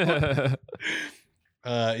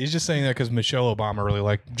 He's just saying that because Michelle Obama really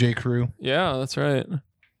liked J. Crew. Yeah, that's right.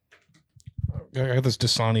 I got this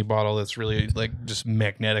Dasani bottle that's really like just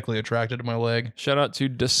magnetically attracted to my leg. Shout out to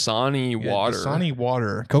Dasani water. Dasani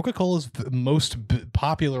water. Coca-Cola's most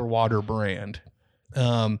popular water brand.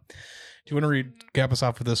 Do you want to cap us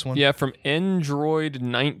off with this one? Yeah, from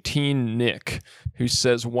Android19 Nick, who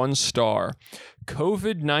says 1 star.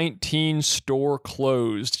 COVID-19 store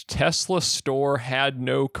closed. Tesla store had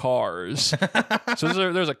no cars. So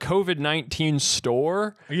there's a COVID-19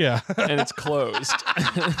 store. Yeah. And it's closed.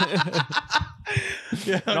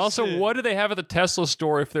 Yeah, and also, shit. What do they have at the Tesla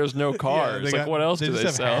store if there's no cars? Yeah, what else do they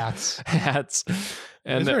just sell? have hats. Hats.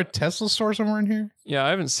 And is there a Tesla store somewhere in here? Yeah, I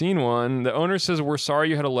haven't seen one. The owner says, we're sorry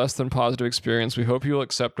you had a less than positive experience. We hope you will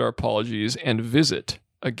accept our apologies and visit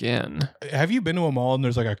again. Have you been to a mall and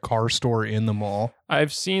there's like a car store in the mall?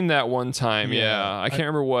 I've seen that one time. Yeah. I can't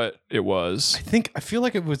remember what it was. I feel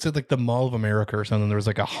like it was at like the Mall of America or something. There was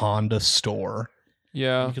like a Honda store.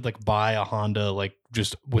 Yeah. You could like buy a Honda like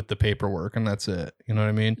just with the paperwork and that's it. You know what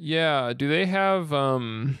I mean? Yeah. Do they have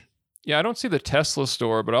yeah, I don't see the Tesla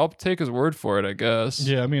store, but I'll take his word for it, I guess.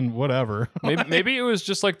 Yeah, I mean, whatever. maybe it was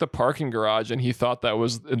just like the parking garage and he thought that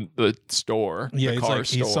was the store. Yeah, the it's car like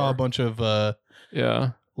store. he saw a bunch of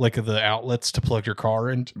yeah. like the outlets to plug your car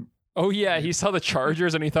in. Oh yeah, he saw the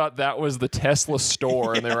Chargers and he thought that was the Tesla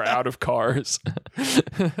store and they were out of cars.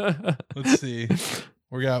 Let's see.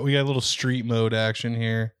 We got a little street mode action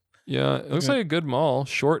here. Yeah, it looks like a good mall.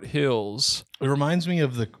 Short Hills. It reminds me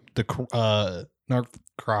of the North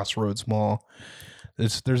Crossroads Mall.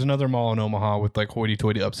 There's another mall in Omaha with like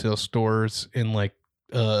hoity-toity upscale stores in like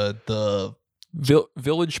the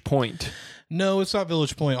Village Point. No, it's not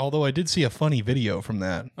Village Point. Although I did see a funny video from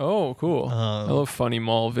that. Oh, cool! I love funny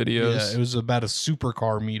mall videos. Yeah, it was about a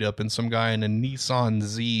supercar meetup and some guy in a Nissan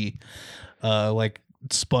Z, like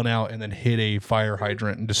spun out and then hit a fire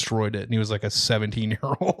hydrant and destroyed it. And he was like a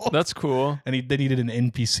 17-year-old. That's cool. And then he did an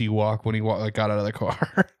NPC walk when he got out of the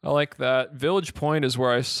car. I like that. Village Point is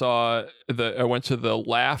where I saw I went to the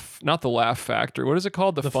not the Laugh Factory. What is it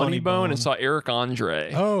called? The Funny Bone, and saw Eric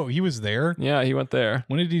Andre. Oh, he was there? Yeah, he went there.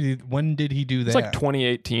 When did he do that? It's like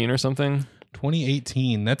 2018 or something.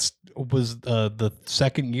 2018. Was the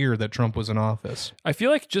second year that Trump was in office. I feel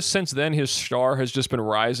like just since then his star has just been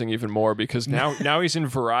rising even more because now he's in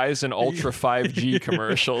Verizon Ultra 5G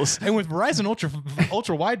commercials. And with Verizon ultra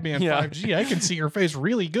wideband Yeah. 5G, I can see your face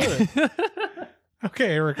really good.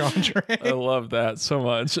 Okay, Eric Andre. I love that so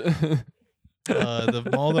much. The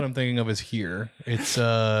mall that I'm thinking of is here. It's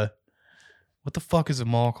what the fuck is the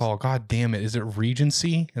mall called? God damn it! Is it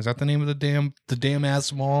Regency? Is that the name of the damn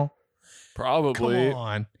ass mall? Probably.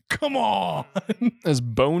 Come on. As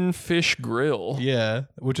Bonefish Grill. Yeah,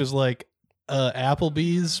 which is like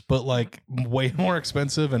Applebee's, but like way more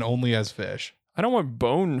expensive and only has fish. I don't want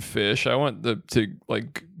bonefish. I want I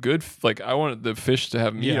want the fish to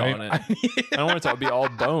have meat on it. I don't want it to be all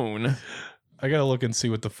bone. I gotta look and see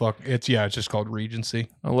what the fuck it's. Yeah, it's just called Regency.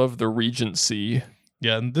 I love the Regency.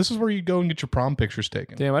 Yeah, and this is where you go and get your prom pictures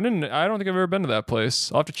taken. Damn, I don't think I've ever been to that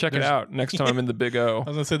place. I'll have to check it out next time I'm in the Big O. I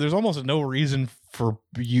was gonna say there's almost no reason for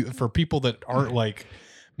people that aren't like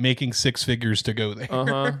making six figures to go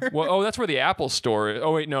there. Well, that's where the Apple store is.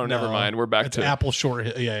 Oh wait, no, never mind. We're back to Apple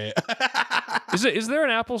Short. Yeah. Is there an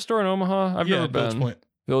Apple store in Omaha? I've never been. Village Point.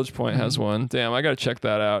 Village Point has one. Damn, I gotta check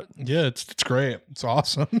that out. Yeah, it's great. It's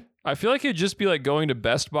awesome. I feel like it'd just be like going to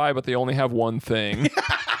Best Buy, but they only have one thing.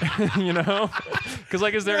 You know? Because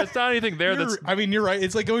like, it's not anything there that's. I mean, you're right.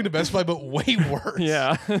 It's like going to Best Buy, but way worse.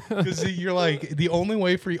 Yeah. Because you're like, the only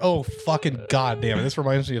way for you. Oh, fucking goddamn it. This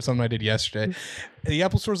reminds me of something I did yesterday. The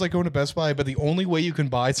Apple Store is like going to Best Buy, but the only way you can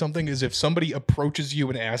buy something is if somebody approaches you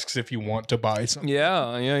and asks if you want to buy something.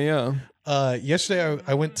 Yeah. Yesterday,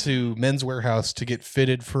 I went to Men's Warehouse to get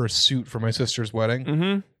fitted for a suit for my sister's wedding.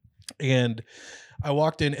 Mm-hmm. And I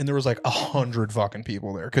walked in and there was like 100 fucking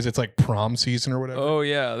people there because it's like prom season or whatever. Oh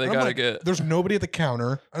yeah, they gotta like, get. There's nobody at the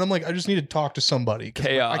counter, and I'm like, I just need to talk to somebody.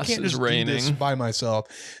 Chaos I can't is just reigning. do this by myself.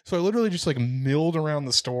 So I literally just like milled around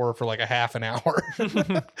the store for like a half an hour, and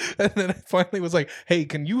then I finally was like, "Hey,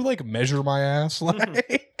 can you like measure my ass?"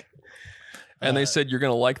 Like, And they said you're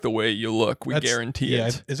gonna like the way you look. We guarantee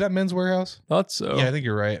it. Is that Men's Warehouse? Thought so. Yeah, I think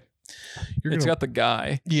you're right. It's got the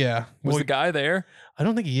guy. Yeah. Was the guy there? I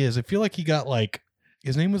don't think he is. I feel like he got like.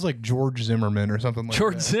 His name was like George Zimmerman or something like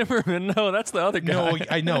George that. Zimmerman? No, that's the other guy. No,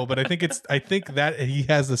 I know, but I think that he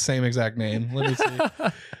has the same exact name. Let me see.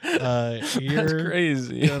 That's You're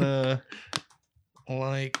crazy. gonna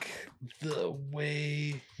like the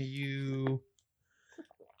way you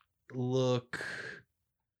look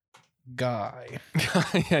guy.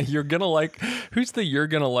 Yeah, you're gonna like. Who's the you're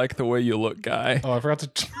gonna like the way you look guy? Oh, I forgot to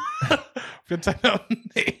type out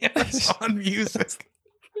names on music.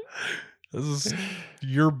 This is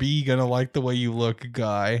you're gonna like the way you look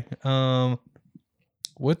guy.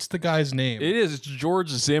 What's the guy's name? It is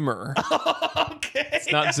George Zimmer. Okay. It's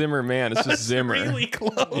not Zimmerman. It's just Zimmer. Really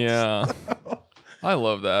close. Yeah. I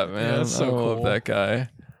love that, man. Yeah, that's so I love cool. that guy.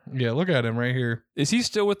 Yeah, look at him right here. Is he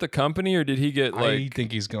still with the company or did he get I like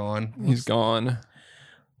think he's gone. he's gone?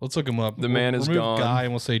 Let's look him up. The man is remove gone. Guy,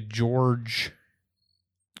 and we'll say George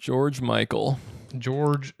Michael.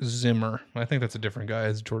 George Zimmer. I think that's a different guy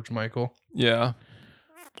as George Michael. Yeah.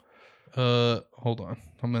 Hold on.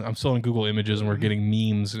 I'm still in Google Images and we're getting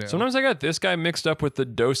memes now. Sometimes I got this guy mixed up with the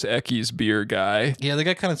Dos Equis beer guy. Yeah, they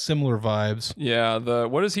got kind of similar vibes. Yeah,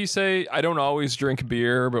 what does he say? I don't always drink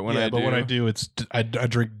beer, but when I do. when I do, I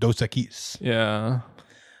drink Dos Equis. Yeah.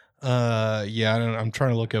 Yeah, I don't know. I'm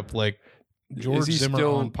trying to look up like George Zimmer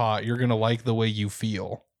on pot. You're gonna like the way you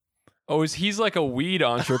feel. Oh, he's like a weed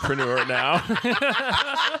entrepreneur now.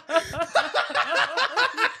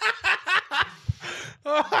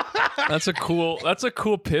 That's a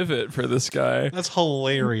cool pivot for this guy. That's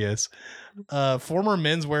hilarious. Former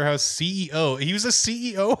Men's Warehouse CEO. He was a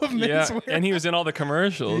CEO of Men's Warehouse. And he was in all the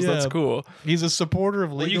commercials. Yeah. That's cool. He's a supporter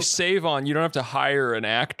of legal. Well, you save on. You don't have to hire an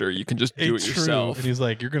actor. You can just do it yourself. And he's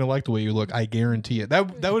like, "You're gonna like the way you look. I guarantee it."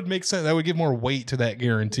 That would make sense. That would give more weight to that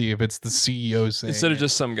guarantee if it's the CEO saying Instead of it.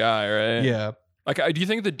 just some guy, right? Yeah. Like, do you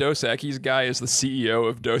think the Dos Equis guy is the CEO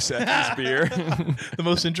of Dos Equis beer? The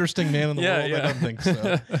most interesting man in the world? Yeah. I don't think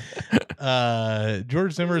so.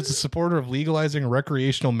 George Zimmer is a supporter of legalizing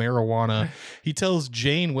recreational marijuana. He tells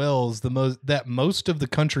Jane Wells that most of the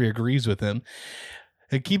country agrees with him.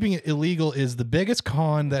 And keeping it illegal is the biggest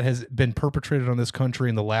con that has been perpetrated on this country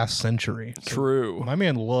in the last century. So True. my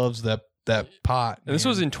man loves that pot. And this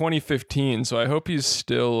was in 2015, so I hope he's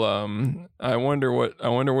still. I wonder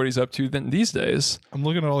what he's up to these days. I'm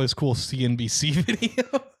looking at all this cool CNBC video.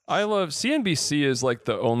 I love CNBC is like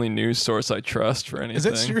the only news source I trust for anything. Is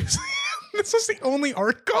that seriously? This is the only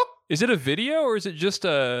article? Is it a video or is it just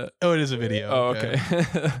a? Oh, it is a video. Oh, okay.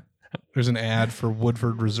 There's an ad for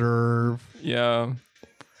Woodford Reserve. Yeah.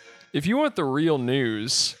 If you want the real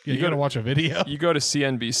news, You got to watch a video. you go to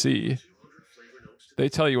CNBC. They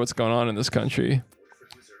tell you what's going on in this country.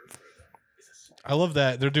 I love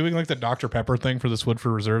that. They're doing like the Dr. Pepper thing for this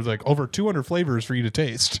Woodford Reserve. Like over 200 flavors for you to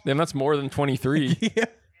taste. And that's more than 23. Yeah.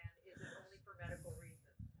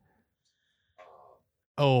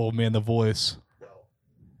 Oh, man, the voice.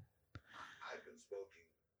 I've been smoking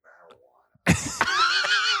marijuana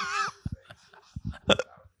for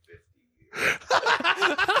about 50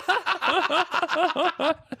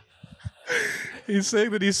 years. He's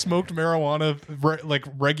saying that he smoked marijuana like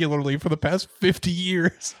regularly for the past 50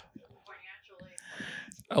 years.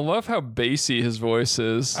 I love how bassy his voice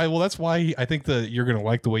is. Well, that's why I think the "you're gonna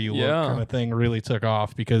like the way you look" kind of thing really took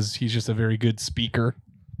off, because he's just a very good speaker.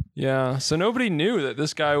 Yeah. So nobody knew that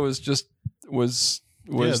this guy was This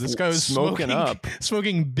guy was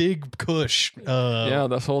smoking big Kush.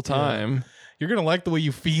 This whole time. You're gonna like the way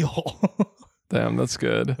you feel. Damn, that's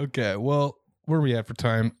good. Okay, well, where are we at for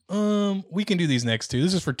time? We can do these next two.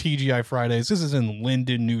 This is for TGI Fridays. This is in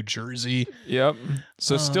Linden, New Jersey. Yep.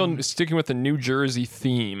 So still sticking with the New Jersey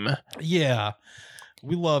theme. Yeah.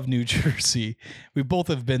 We love New Jersey. We both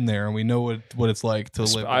have been there, and we know what it's like to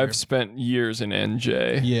live there. I've spent years in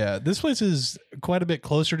NJ. Yeah, this place is quite a bit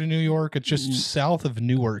closer to New York. It's just south of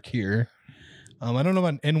Newark here. I don't know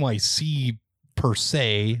about NYC per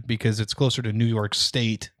se, because it's closer to New York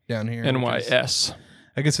State down here. NYS.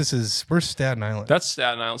 I guess where's Staten Island? That's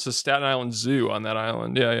Staten Island. It's the Staten Island Zoo on that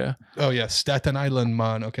island. Yeah, yeah. Oh yeah, Staten Island,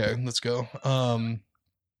 man. Okay, let's go.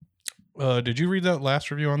 Did you read that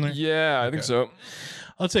last review on there? Yeah, I think so.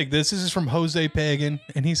 I'll take this. This is from Jose Pagan,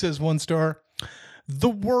 and he says 1 star. The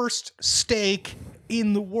worst steak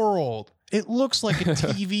in the world. It looks like a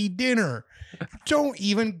TV dinner. Don't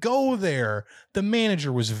even go there. The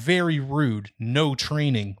manager was very rude. No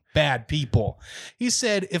training. Bad people. He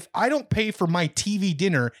said, if I don't pay for my TV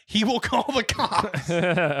dinner, he will call the cops.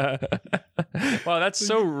 Wow, that's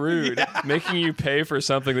so rude. Yeah. Making you pay for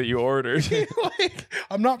something that you ordered.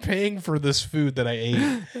 I'm not paying for this food that I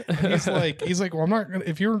ate. And he's like, well, I'm not gonna,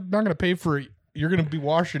 if you're not gonna pay for it, you're gonna be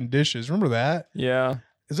washing dishes. Remember that? Yeah.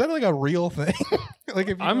 Is that like a real thing?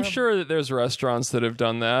 I'm sure that there's restaurants that have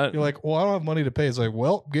done that. You're like, well, I don't have money to pay. It's like,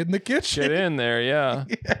 well, get in the kitchen. Get in there, yeah.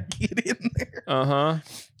 Yeah, get in there. Uh-huh.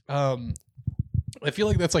 I feel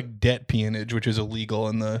like that's like debt peonage, which is illegal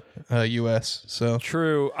in the U.S. So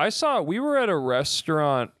true. We were at a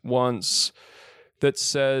restaurant once that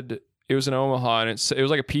said, it was in Omaha, and it was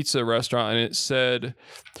like a pizza restaurant, and it said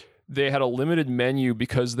they had a limited menu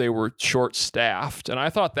because they were short-staffed. And I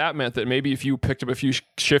thought that meant that maybe if you picked up a few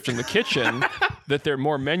shifts in the kitchen, that there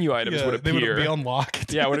more menu items would appear. They would be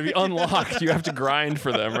unlocked. Yeah, would it be unlocked? You have to grind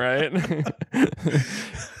for them, right?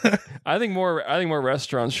 I think more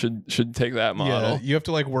restaurants should take that model. Yeah, you have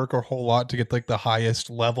to like work a whole lot to get like the highest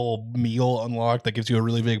level meal unlocked that gives you a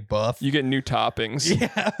really big buff. You get new toppings.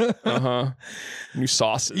 Yeah. Uh-huh. New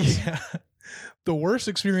sauces. Yeah. The worst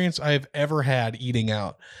experience I've ever had eating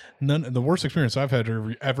out. The worst experience I've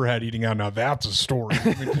ever had eating out. Now that's a story.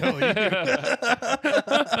 Let me tell you.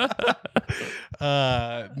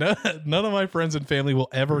 None of my friends and family will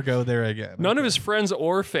ever go there again. None of his friends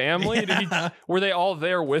or family. Yeah. Were they all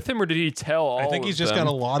there with him, or did he tell all? I think he's just got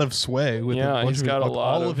a lot of sway with he's got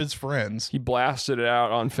all of his friends. He blasted it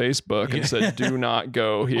out on Facebook and said, "Do not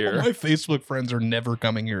go here." All my Facebook friends are never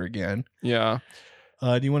coming here again. Yeah.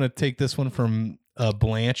 Do you want to take this one from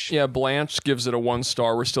Blanche? Yeah, Blanche gives it a 1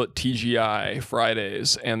 star. We're still at TGI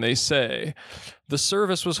Fridays, and they say, the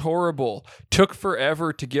service was horrible. Took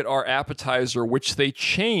forever to get our appetizer, which they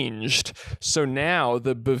changed. So now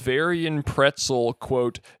the Bavarian pretzel,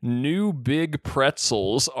 quote, new big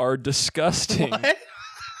pretzels are disgusting.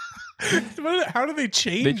 What? How do they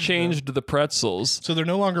change? They changed the pretzels. So they're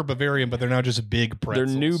no longer Bavarian, but they're now just big pretzels.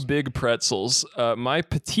 They're new big pretzels. My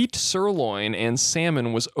petite sirloin and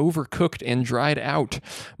salmon was overcooked and dried out.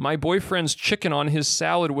 My boyfriend's chicken on his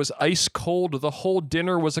salad was ice cold. The whole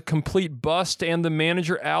dinner was a complete bust, and the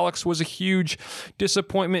manager, Alex, was a huge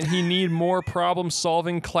disappointment. He need more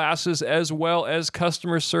problem-solving classes as well as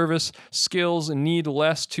customer service skills. Need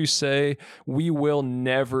less to say. We will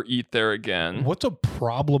never eat there again. What's a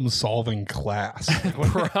problem-solving class?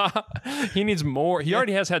 He needs more. He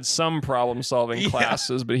already has had some problem-solving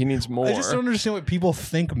classes, but he needs more. I just don't understand what people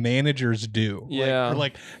think managers do. Yeah. Or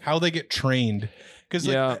like how they get trained. Because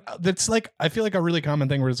that's like, I feel like a really common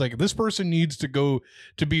thing where it's like, this person needs to go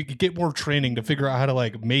to get more training to figure out how to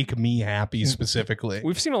like make me happy specifically.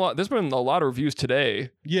 We've seen a lot. There's been a lot of reviews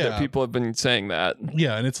today. Yeah. That people have been saying that.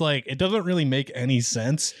 Yeah. And it's like, it doesn't really make any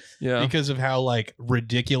sense. Yeah. Because of how like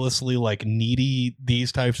ridiculously like needy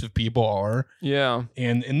these types of people are. Yeah.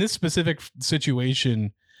 And in this specific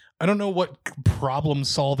situation, I don't know what problem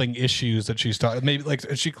solving issues that she's talking. Maybe like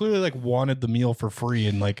she clearly like wanted the meal for free,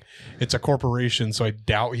 and like it's a corporation, so I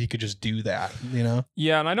doubt he could just do that. You know?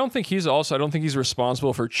 Yeah, and I don't think he's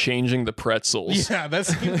responsible for changing the pretzels. Yeah, that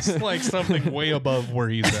seems like something way above where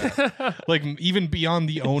he's at. Like even beyond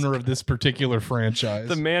the owner of this particular franchise.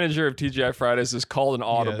 The manager of TGI Fridays is called an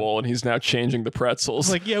audible, and he's now changing the pretzels.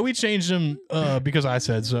 It's like, yeah, we changed them because I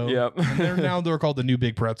said so. Yep. And they're called the New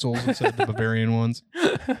Big Pretzels instead of the Bavarian ones.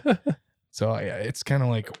 So yeah, it's kind of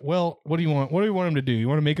like, well, what do you want? What do you want him to do? You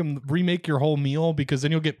want to make him remake your whole meal because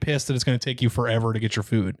then you'll get pissed that it's going to take you forever to get your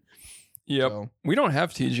food. Yep. So. We don't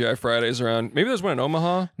have TGI Fridays around. Maybe there's one in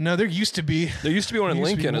Omaha. No, there used to be. There used to be one in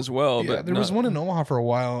Used to be Lincoln one- as well. Yeah, but there was not- one in Omaha for a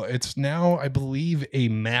while. It's now, I believe, a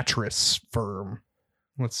mattress firm.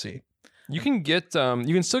 Let's see. You can get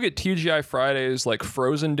you can still get TGI Fridays like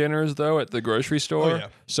frozen dinners though at the grocery store. Oh, yeah.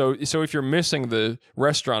 So if you're missing the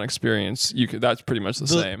restaurant experience, that's pretty much the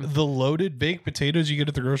same. The loaded baked potatoes you get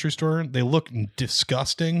at the grocery store, they look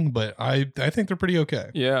disgusting, but I think they're pretty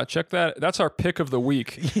okay. Yeah, check that. That's our pick of the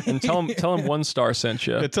week. And tell him 1 star sent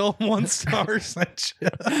you. Yeah, tell them 1 star sent you.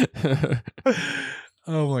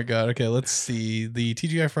 Oh my god. Okay, let's see. The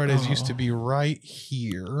TGI Fridays used to be right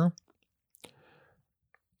here.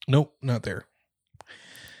 Nope, not there.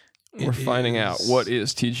 We're It finding out is- what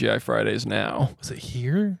is TGI Fridays now. Was it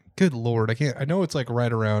here? Good lord, I know it's like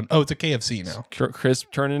right around. Oh, it's a KFC now. Chris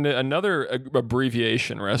turned into another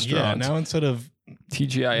abbreviation Yeah, restaurant. now instead of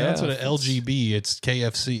TGIF. LGB, it's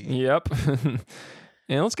KFC. Yep.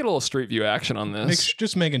 And let's get a little Street View action on this.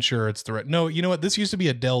 Just making sure it's the right. No, you know what? This used to be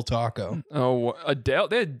a Del Taco. Oh,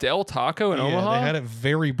 they had Del Taco in Yeah, Omaha? they had it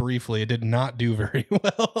very briefly. It did not do very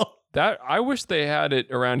well. I wish they had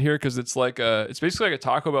it around here because it's basically like a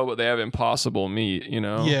Taco Bell, but they have Impossible meat, you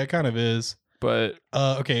know? Yeah, it kind of is. But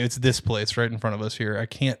Okay, it's this place right in front of us here. I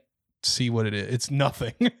can't see what it is. It's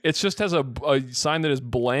nothing. it just has a sign that is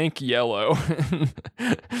blank yellow.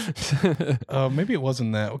 Maybe it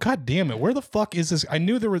wasn't that. God damn it! Where the fuck is this? I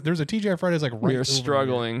knew there's a TGI Fridays like right. We are over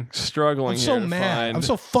struggling here. I'm so here to mad. find- I'm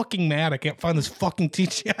so fucking mad. I can't find this fucking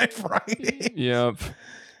TGI Friday. Yep.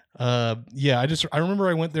 Yeah. I remember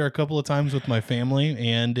I went there a couple of times with my family,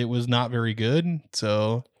 and it was not very good.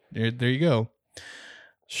 So there you go.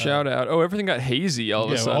 Shout out. Oh, everything got hazy all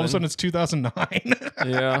of a sudden. All of a sudden it's 2009.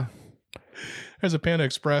 Yeah. There's a Panda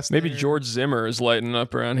Express. Maybe there. George Zimmer is lighting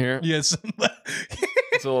up around here. Yes.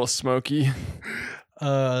 It's a little smoky.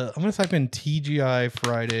 I'm gonna type in TGI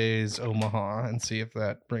Fridays Omaha and see if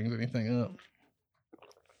that brings anything up.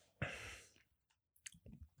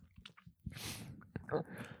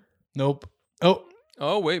 Nope. Oh,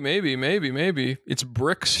 Oh, wait, maybe. It's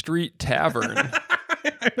Brick Street Tavern.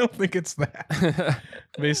 I don't think it's that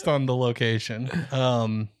based on the location.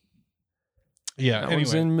 Yeah. That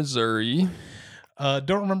one's Anyway, in Missouri.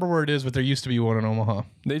 don't remember where it is, but there used to be one in Omaha.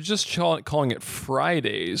 They just calling it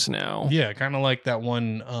Fridays now. Yeah, kind of like that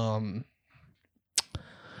one.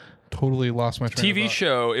 Totally lost my train of TV thought.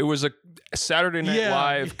 show. It was a Saturday Night Yeah.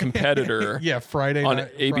 Live competitor Yeah, Friday on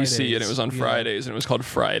night- ABC, Fridays. and it was on Yeah. Fridays, and it was called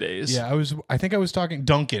Fridays. Yeah, I think I was talking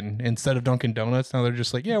Dunkin' instead of Dunkin' Donuts. Now they're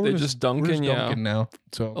just like, yeah, we're They're just Dunkin', we're yeah. Dunkin' now.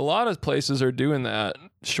 A So lot of places are doing that,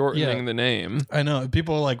 shortening Yeah. the name. I know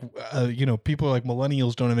people are like, people are like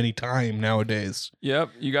millennials don't have any time nowadays.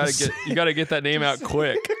 Yep, you gotta get that name out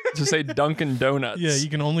quick. To say Dunkin' Donuts. Yeah, you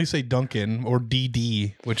can only say Dunkin' or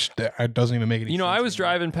DD, which doesn't even make any. You know, sense I was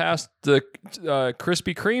anymore. driving past the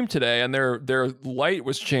Krispy Kreme today, and their light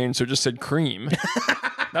was changed, so it just said cream.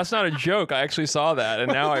 That's not a joke. I actually saw that,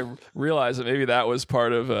 and now I realize that maybe that was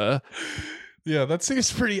part of Yeah, that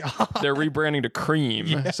seems pretty odd. they're rebranding to cream.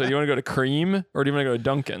 Yeah. So do you want to go to cream or do you want to go to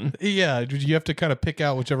Dunkin'? Yeah, you have to kind of pick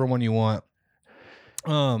out whichever one you want.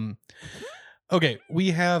 Okay,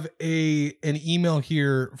 we have an email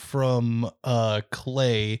here from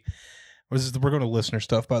Clay. We're going to listener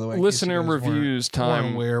stuff, by the way. in case Listener you guys reviews weren't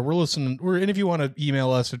time. aware. We're listening. And if you want to email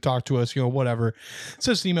us or talk to us, whatever,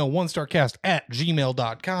 send us an email,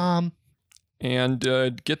 onestarcast@gmail.com. And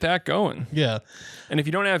get that going. Yeah. And if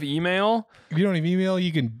you don't have email, If you don't have email,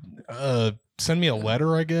 you can send me a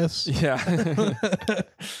letter, I guess. yeah.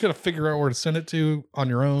 Gotta figure out where to send it to on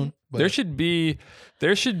your own. But There should be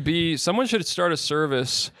someone should start a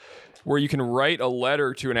service where you can write a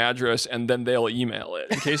letter to an address and then they'll email it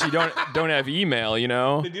in case you don't have email, you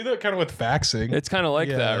know. they do that kind of with faxing. It's kind of like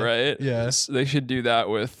that, Yeah, right? yeah. They should do that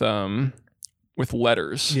with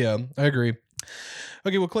letters. Yeah, I agree.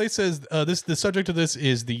 Okay, well, Clay says the subject of this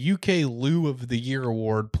is the UK Lou of the Year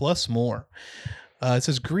Award plus more. It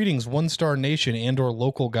says, "Greetings, One Star Nation and/or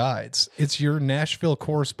local guides. It's your Nashville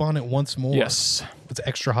correspondent once more. Yes. It's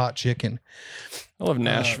extra hot chicken. I love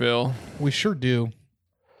Nashville. We sure do.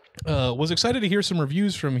 Was excited to hear some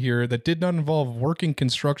reviews from here that did not involve working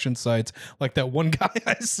construction sites like that one guy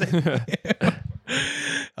I said.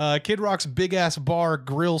 Kid Rock's big ass bar,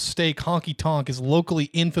 grill, steak, honky tonk is locally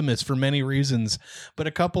infamous for many reasons, but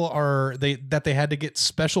a couple are they had to get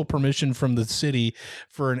special permission from the city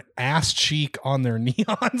for an ass cheek on their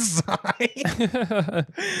neon sign.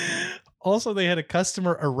 Also, they had a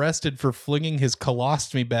customer arrested for flinging his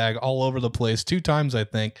colostomy bag all over the place 2 times, I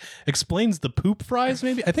think. Explains the poop fries,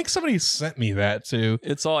 maybe? I think somebody sent me that, too.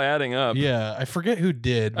 It's all adding up. Yeah, I forget who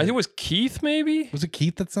did. I think it was Keith, maybe? Was it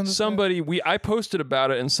Keith that sent us Somebody, I posted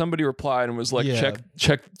about it and somebody replied and was like, Yeah.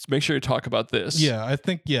 check, make sure you talk about this. that? Yeah, I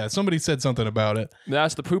think, somebody said something about it.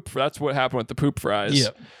 That's what happened with the poop fries. Yeah.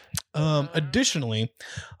 Additionally,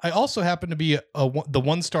 I also happen to be the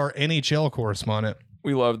one-star NHL correspondent.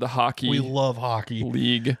 We love the hockey We love hockey.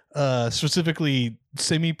 league. Specifically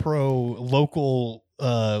semi-pro local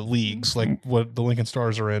leagues like what the Lincoln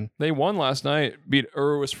Stars are in. They won last night. It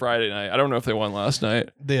was Friday night. I don't know if they won last night.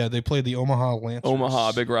 They played the Omaha Lancers.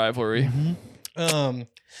 Omaha, big rivalry. I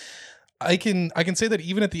can say that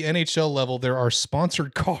even at the NHL level, there are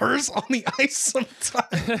sponsored cars on the ice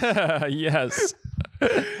sometimes. Yes.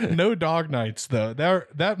 No dog nights though.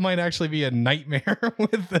 That might actually be a nightmare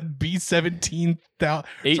with the B-17,000.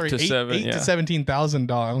 8 to 7, to 17,000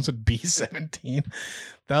 dogs. I almost said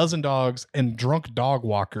B-17,000 dogs and drunk dog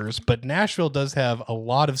walkers. But Nashville does have a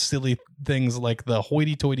lot of silly things like the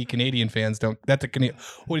hoity-toity Canadian fans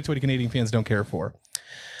hoity-toity Canadian fans don't care for.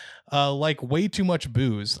 Like way too much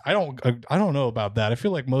booze. I don't know about that. I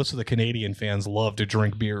feel like most of the Canadian fans love to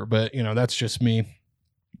drink beer, but that's just me.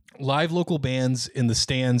 Live local bands in the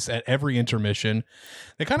stands at every intermission.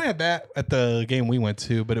 They kind of had that at the game we went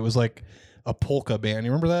to, but it was like a polka band.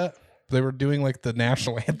 You remember that? They were doing like the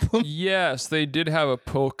national anthem. Yes, they did have a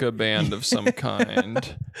polka band of some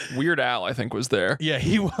kind. Weird Al, I think, was there. Yeah,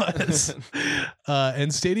 he was.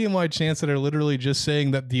 And stadium-wide chants that are literally just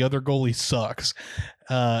saying that the other goalie sucks.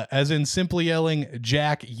 As in simply yelling,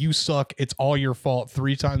 "Jack, you suck. It's all your fault,"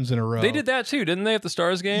 3 times in a row. They did that too, didn't they, at the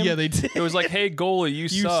Stars game? Yeah, they did. It was like, "Hey, goalie, you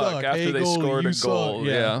suck," after Hey, they goalie, scored you a goal.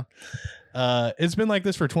 suck. Yeah. It's been like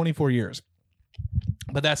this for 24 years.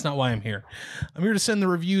 But that's not why I'm here. I'm here to send the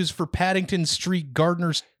reviews for Paddington Street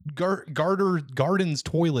Gardens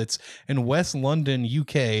Toilets in West London,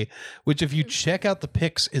 UK, which if you check out the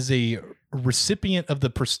pics is a recipient of the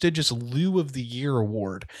prestigious Loo of the Year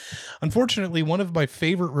award. Unfortunately, one of my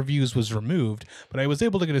favorite reviews was removed, but I was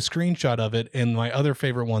able to get a screenshot of it and my other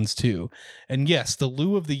favorite ones too. And yes, the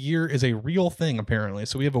Loo of the Year is a real thing apparently.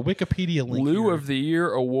 So we have a Wikipedia link Loo here. of the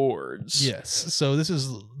Year awards. Yes. So this is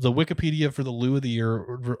the Wikipedia for the Loo of the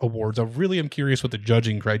Year awards. I really am curious what the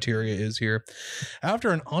judging criteria is here.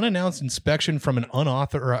 After an unannounced inspection from an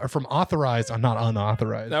authorized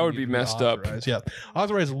That would be messed up. Yeah.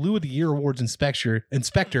 Authorized Loo of the Year awards inspector,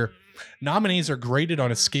 nominees are graded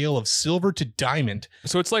on a scale of silver to diamond.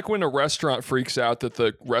 So it's like when a restaurant freaks out that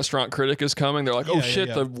the restaurant critic is coming. They're like, "Oh Yeah, shit,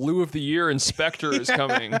 yeah. the Loo of the Year inspector is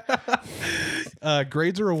coming."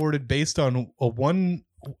 Grades are awarded based on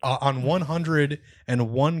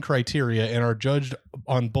 101 criteria and are judged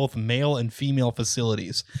on both male and female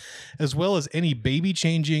facilities, as well as any baby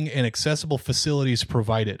changing and accessible facilities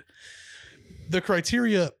provided. The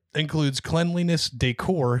criteria includes cleanliness,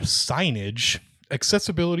 decor, signage,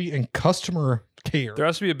 accessibility, and customer care. There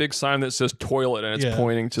has to be a big sign that says toilet and it's Yeah.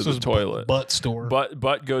 pointing to So the it's toilet. butt store.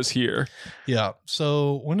 Butt goes here. Yeah.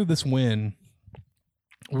 So when did this win?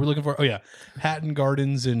 We were looking for Hatton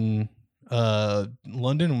Gardens in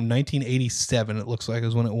London in 1987. It looks like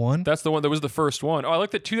is when it won. That's the one that was the first one. Oh, I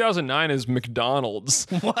like that 2009 is McDonald's.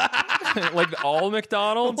 Like all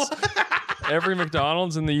McDonald's. Every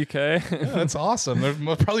McDonald's in the UK. Yeah, that's awesome. They're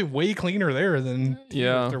probably way cleaner there than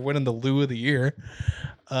Yeah. if they're winning the Loo of the Year.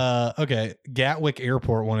 Okay, Gatwick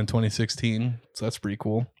Airport won in 2016, so that's pretty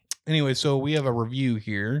cool. Anyway, so we have a review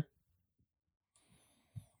here.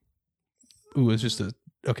 Ooh, it's just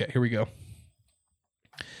okay. Here we go.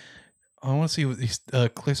 I want to see what these.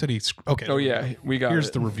 Clay said he's okay. Oh yeah, we got Here's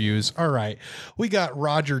it. the reviews. All right. We got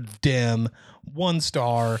Roger Dem, 1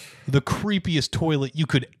 star, the creepiest toilet you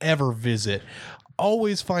could ever visit.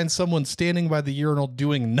 Always find someone standing by the urinal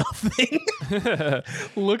doing nothing,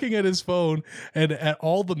 looking at his phone and at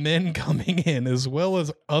all the men coming in, as well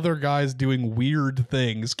as other guys doing weird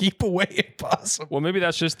things. Keep away if possible. Well, maybe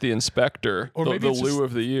that's just the inspector, Or the maybe it's Loo just-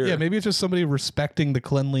 of the Year. Yeah, maybe it's just somebody respecting the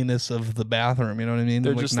cleanliness of the bathroom. You know what I mean?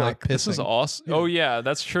 They're just not like, this is pissing. awesome. Yeah. Oh yeah,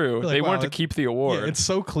 that's true. They're like, They wow, wanted to it's- keep the Yeah, award. it's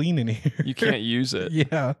so clean in here. You can't use it.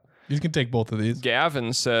 Yeah. You can take both of these.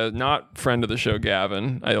 Gavin says, not friend of the show,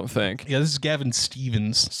 Gavin, I don't think. Yeah, this is Gavin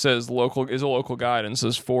Stevens. Says is a local guide and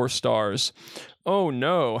says 4 stars. Oh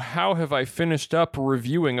no, how have I finished up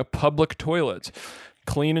reviewing a public toilet?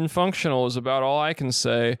 Clean and functional is about all I can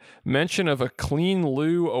say. Mention of a Clean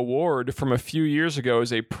Loo award from a few years ago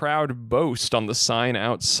is a proud boast on the sign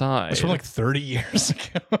outside. It's from like 30 years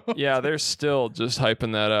ago. Yeah, they're still just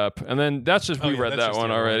hyping that up. And then that's just, we yeah, read that's that just one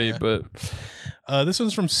the other one, already, yeah. but This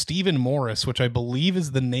one's from Stephen Morris, which I believe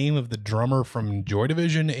is the name of the drummer from Joy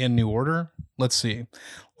Division and New Order. Let's see.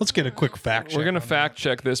 Let's get a quick fact check. we're going to on fact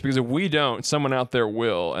check this because if we don't, someone out there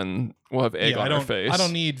will, and we'll have that. egg Yeah, on our face. I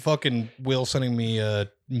don't need fucking Will sending me a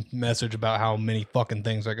message about how many fucking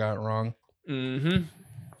things I got wrong. Mm-hmm.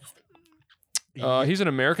 He's an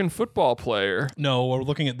American football player. No, we're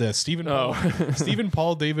looking at this. Stephen Oh.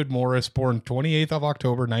 Paul David Morris, born 28th of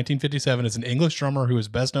October 1957, is an English drummer who is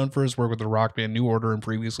best known for his work with the rock band New Order and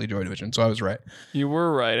previously Joy Division. So I was right. You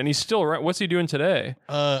were right. And he's still right. What's he doing today?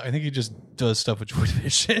 I think he just does stuff with Joy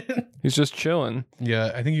Division. He's just chilling.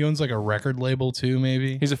 Yeah, I think he owns like a record label too,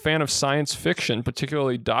 maybe. He's a fan of science fiction,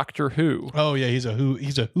 particularly Doctor Who. Oh yeah, he's a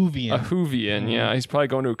Whovian. A Whovian, yeah. He's probably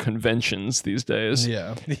going to conventions these days.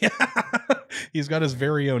 Yeah. Yeah. He's got his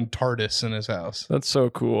very own TARDIS in his house. That's so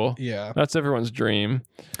cool. Yeah. That's everyone's dream.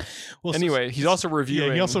 Well, Anyway, he's also reviewing.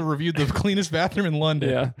 Yeah, he also reviewed the cleanest bathroom in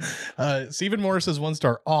London. Yeah. Stephen Morris says 1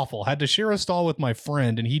 star, awful. Had to share a stall with my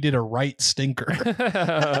friend, and he did a right stinker.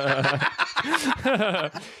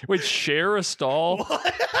 Wait, share a stall?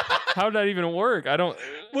 How did that even work? I don't.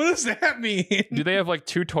 What does that mean? Do they have like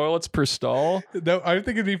 2 toilets per stall? No, I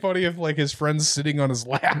think it'd be funny if like his friend's sitting on his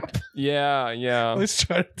lap. Yeah. Let's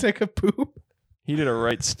try to take a poop. He did a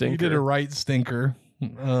right stinker. He did a right stinker.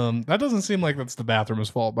 That doesn't seem like that's the bathroom's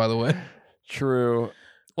fault, by the way. True.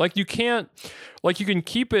 Like you can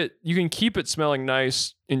keep it smelling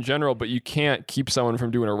nice in general, but you can't keep someone from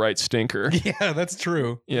doing a right stinker. Yeah, that's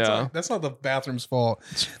true. Yeah. That's not the bathroom's fault.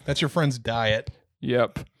 That's your friend's diet.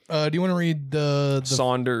 Yep. Do you want to read the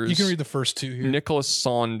Saunders. You can read the first 2 here. Nicholas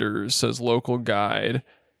Saunders says local guide.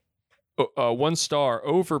 1 star,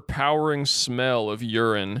 overpowering smell of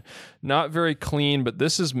urine. Not very clean, but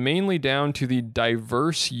this is mainly down to the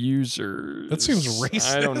diverse users. That seems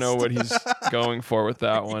racist. I don't know what he's going for with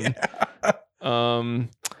that one. Yeah.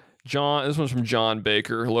 John, this one's from John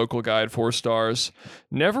Baker, local guide, 4 stars.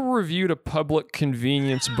 Never reviewed a public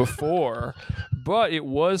convenience before, but it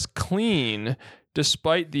was clean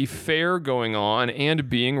despite the fair going on and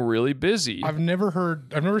being really busy. I've never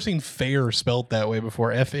seen fair spelt that way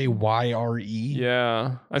before. Fayre.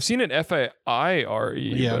 Yeah. I've seen it Faire.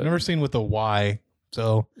 Yeah, I've never seen with a Y.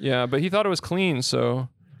 So Yeah, but he thought it was clean, so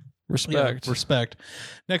respect. Yeah, respect.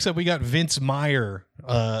 Next up, we got Vince Meyer.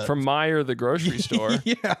 From Meyer, the grocery store.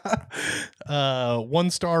 Yeah. 1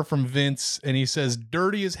 star from Vince, and he says,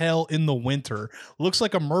 dirty as hell in the winter. Looks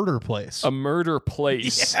like a murder place. A murder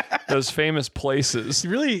place. Yeah. Those famous places.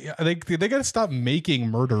 Really, they got to stop making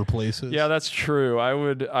murder places. Yeah, that's true. I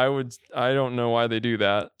don't know why they do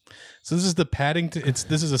that. So this is the Paddington.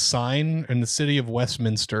 This is a sign in the city of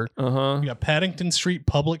Westminster. Uh-huh. We got Paddington Street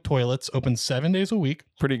public toilets open 7 days a week.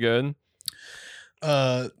 Pretty good.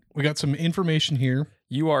 We got some information here.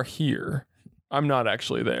 You are here. I'm not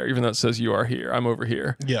actually there, even though it says you are here. I'm over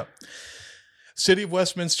here. Yeah. City of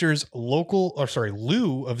Westminster's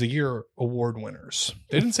Loo of the Year award winners.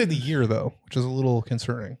 They didn't say the year though, which is a little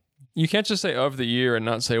concerning. You can't just say of the year and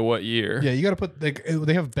not say what year. Yeah, you got to put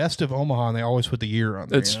they have Best of Omaha and they always put the year on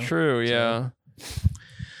there. It's you know? true, yeah.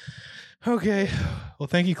 Okay. Well,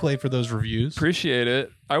 thank you, Clay, for those reviews. Appreciate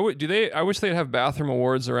it. I wish they'd have bathroom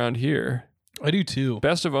awards around here. I do too.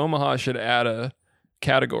 Best of Omaha should add a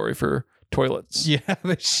category for toilets. Yeah,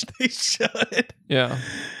 they should. Yeah.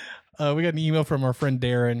 We got an email from our friend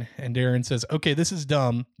Darren, and Darren says, okay, this is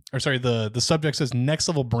dumb. Or sorry, the subject says next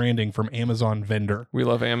level branding from Amazon vendor. We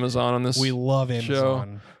love Amazon on this. We love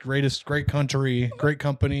Amazon. Great country, great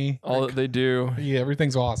company. All that they do. Yeah,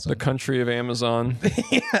 everything's awesome. The country of Amazon.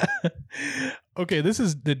 Yeah. Okay,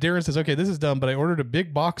 Darren says, okay, this is dumb, but I ordered a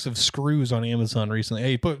big box of screws on Amazon recently.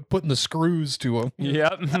 Hey, putting the screws to them.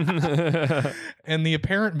 Yep. And the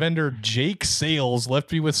apparent vendor, Jake Sales,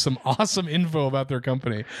 left me with some awesome info about their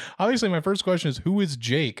company. Obviously, my first question is, who is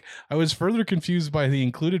Jake? I was further confused by the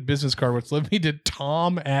included business card, which led me to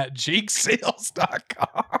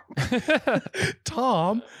tom@jakesales.com.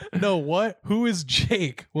 Tom? No, what? Who is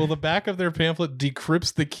Jake? Well, the back of their pamphlet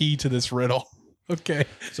decrypts the key to this riddle. Okay.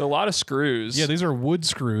 So a lot of screws. Yeah, these are wood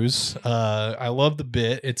screws. I love the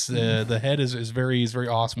bit. It's the head is very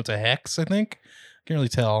awesome. It's a hex, I think. Can't really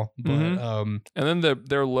tell, but and then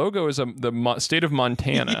their logo is the state of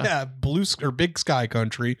Montana. Yeah, big sky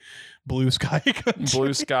country, blue sky country.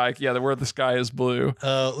 Blue sky. Yeah, where the sky is blue.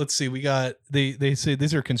 Let's see. We got they say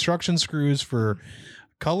these are construction screws for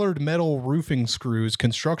colored metal roofing screws,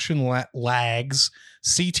 construction lags,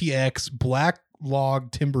 CTX, black log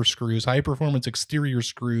timber screws, high performance exterior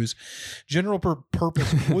screws, general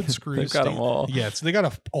purpose wood screws. They've got them all. Yeah, so they got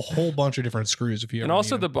a whole bunch of different screws. If you And ever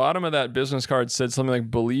also need the them. bottom of that business card said something like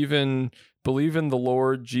believe in the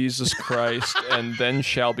Lord Jesus Christ and then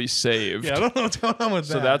shall be saved. Yeah, I don't know what's going on with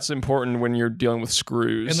that. So that's important when you're dealing with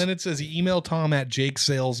screws. And then it says email Tom at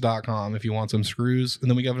jakesales.com if you want some screws. And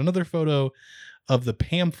then we got another photo of the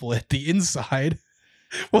pamphlet, the inside.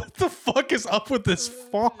 What the fuck is up with this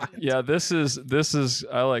font? yeah, this is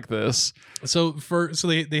I like this. So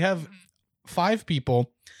they have 5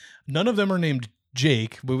 people. None of them are named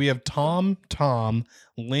Jake, but we have Tom,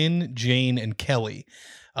 Lynn, Jane, and Kelly.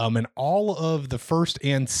 And all of the first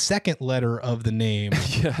and second letter of the name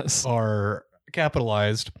Yes. are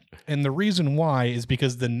capitalized. And the reason why is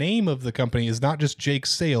because the name of the company is not just Jake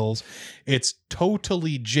Sales, it's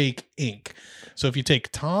Totally Jake Inc. So if you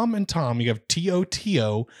take Tom and Tom, you have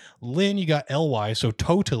TOTO, Lynn, you got LY, so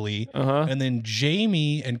Totally, Uh-huh. and then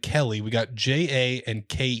Jamie and Kelly, we got JA and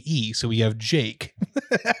KE, so we have Jake.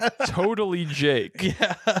 Totally Jake.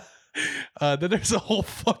 Yeah. Then there's a whole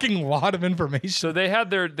fucking lot of information. So they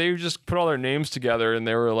just put all their names together and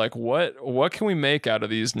they were like, what can we make out of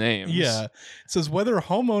these names? Yeah. It says, whether a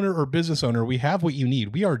homeowner or business owner, we have what you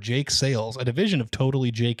need. We are Jake Sales, a division of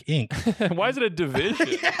Totally Jake Inc. Why is it a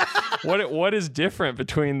division? What is different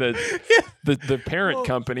between the parent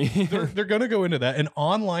company? They're going to go into that. An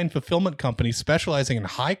online fulfillment company specializing in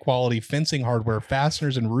high quality fencing hardware,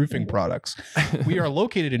 fasteners, and roofing products. We are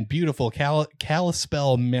located in beautiful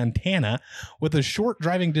Kalispell, Montana, with a short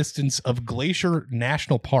driving distance of Glacier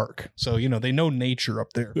National Park. So, they know nature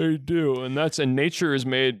up there. They do, and nature is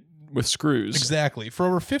made with screws. Exactly. For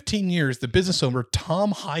over 15 years, the business owner,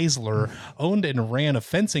 Tom Heisler, owned and ran a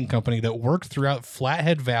fencing company that worked throughout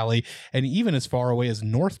Flathead Valley and even as far away as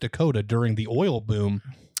North Dakota during the oil boom.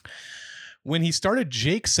 When he started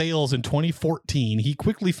Jake Sales in 2014, he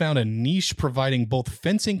quickly found a niche providing both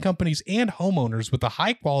fencing companies and homeowners with a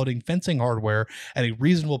high-quality fencing hardware at a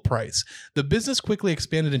reasonable price. The business quickly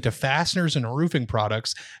expanded into fasteners and roofing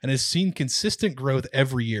products and has seen consistent growth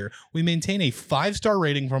every year. We maintain a 5-star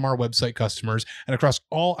rating from our website customers and across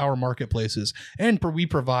all our marketplaces, and we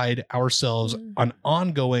provide ourselves an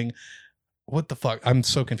ongoing... What the fuck? I'm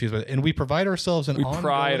so confused with it. And we provide ourselves an ongoing...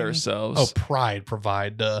 Pride ourselves. Oh, provide.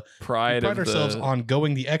 Pride We pride of ourselves the on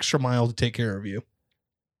going the extra mile to take care of you.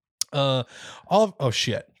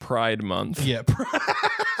 Shit. Pride Month. Yeah.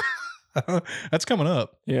 That's coming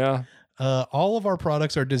up. Yeah. All of our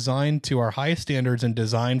products are designed to our highest standards and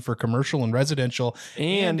designed for commercial and residential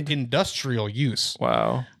and industrial use.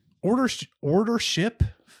 Wow. Orders ship.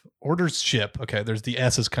 Okay, there's the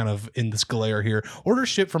S is kind of in this glare here. Orders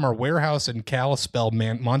ship from our warehouse in Kalispell,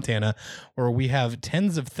 Montana, where we have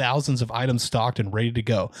tens of thousands of items stocked and ready to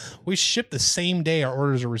go. We ship the same day our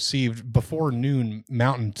orders are received before noon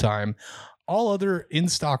Mountain Time. All other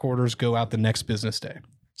in-stock orders go out the next business day.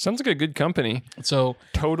 Sounds like a good company. So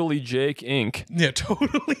Totally Jake Inc. yeah,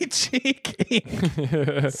 Totally Jake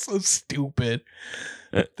Inc. So stupid.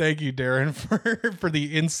 Thank you, Darren, for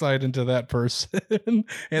the insight into that person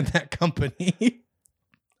and that company.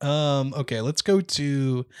 Okay, let's go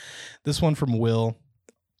to this one from Will.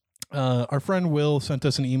 Our friend Will sent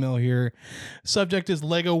us an email here. Subject is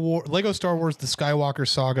Lego Star Wars The Skywalker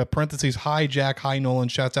Saga, parentheses, hi Jack, hi Nolan,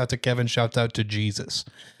 shouts out to Kevin, shouts out to Jesus.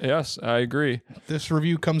 Yes, I agree. This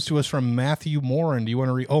review comes to us from Matthew Moran. Do you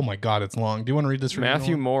want to read? Oh my God, it's long. Do you want to read this review?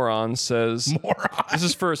 Matthew Moron says Moran. This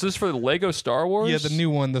is for the Lego Star Wars? Yeah, the new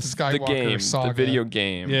one, the Skywalker the game, Saga. the video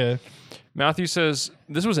game. Yeah. Matthew says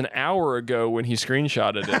this was an hour ago when he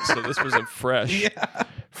screenshotted it, so this wasn't fresh. Yeah.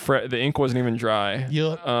 The ink wasn't even dry.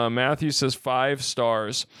 Yep. Matthew says 5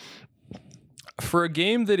 stars. For a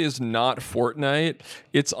game that is not Fortnite,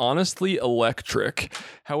 it's honestly electric.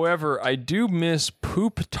 However, I do miss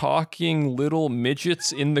poop-talking little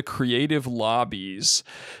midgets in the creative lobbies.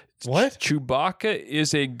 What? Chewbacca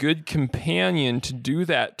is a good companion to do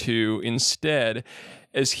that to instead,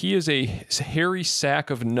 as he is a hairy sack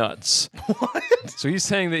of nuts. What? So he's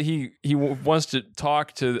saying that he wants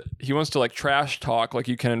to like trash talk like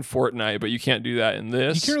you can in Fortnite, but you can't do that in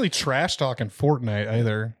this. You can't really trash talk in Fortnite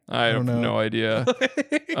either. I have don't know. no idea.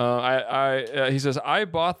 He says, I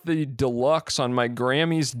bought the deluxe on my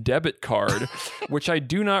Grammys debit card, which I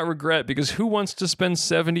do not regret because who wants to spend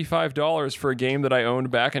 $75 for a game that I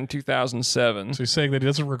owned back in 2007? So he's saying that he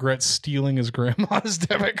doesn't regret stealing his grandma's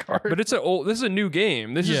debit card. But this is a new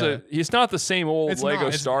game. It's not the same old It's Lego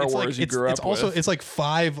not. Star It's Wars like, you grew up it's also, with. It's like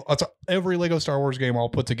every Lego Star Wars game all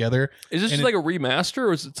put together. Is this and just like a remaster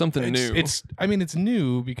or is it something new? It's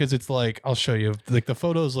new because it's like, I'll show you, like the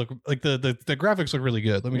photos look like the graphics look really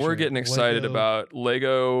good. Let me show We're you. getting excited about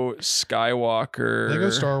Lego Skywalker. Lego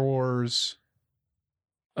Star Wars.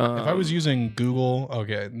 If I was using Google,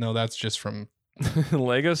 okay, no, that's just from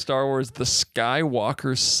Lego Star Wars The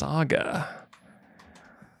Skywalker Saga.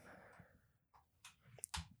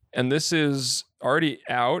 And this is already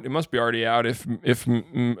out. It must be already out if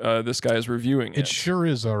this guy is reviewing it. It sure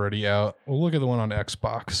is already out. We'll look at the one on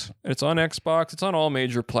Xbox. It's on Xbox. It's on all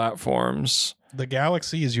major platforms. The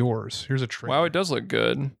Galaxy is yours. Here's a trailer. Wow, it does look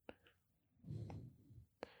good.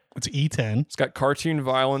 It's E10. It's got cartoon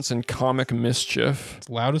violence and comic mischief. It's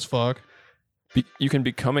loud as fuck. You can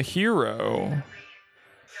become a hero.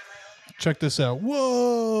 Check this out.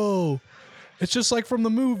 Whoa! It's just like from the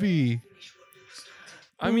movie.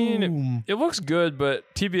 I mean, Boom. it looks good, but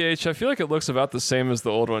TBH, I feel like it looks about the same as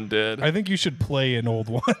the old one did. I think you should play an old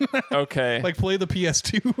one. Okay. Like play the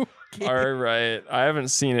PS2. All right. I haven't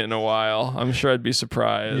seen it in a while. I'm sure I'd be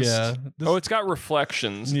surprised. Yeah. Oh, it's got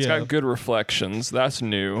reflections. It's Yeah. got good reflections. That's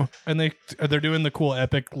new. And they're doing the cool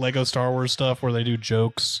epic Lego Star Wars stuff where they do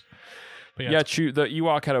jokes. But Yeah, the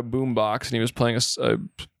Ewok had a boombox and he was playing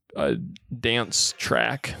a dance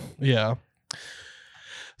track. Yeah.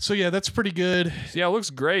 So yeah, that's pretty good. Yeah, it looks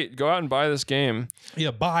great. Go out and buy this game. Yeah,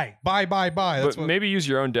 buy. That's But maybe use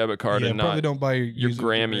your own debit card and probably not don't buy your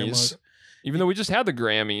Grammys. Even though we just had the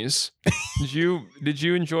Grammys. Did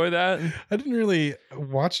you enjoy that? I didn't really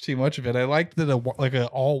watch too much of it. I liked that an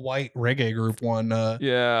all white reggae group won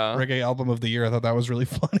Yeah. reggae album of the year. I thought that was really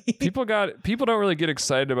funny. People don't really get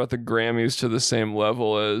excited about the Grammys to the same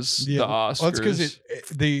level as the Oscars. Well, that's because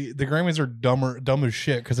the Grammys are dumb as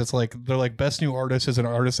shit because it's like they're like best new artist is an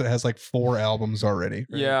artist that has like 4 albums already.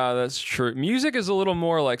 Right? Yeah, that's true. Music is a little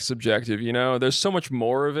more like subjective, you know? There's so much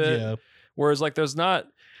more of it. Yeah. Whereas like there's not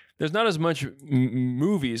as much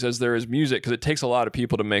movies as there is music because it takes a lot of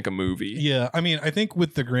people to make a movie. Yeah. I mean, I think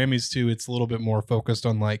with the Grammys too, it's a little bit more focused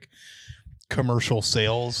on like commercial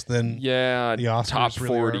sales than Yeah, the Oscars top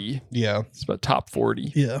really 40. are. Yeah. It's about top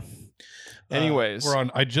 40. Yeah. Anyways, we're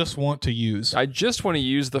on I just want to use. I just want to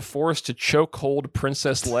use the Force to chokehold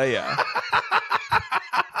Princess Leia.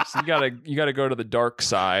 So you gotta go to the dark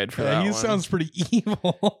side for that He one. sounds pretty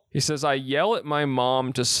evil. He says, I yell at my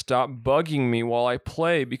mom to stop bugging me while I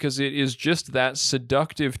play because it is just that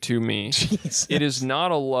seductive to me. Jesus. It is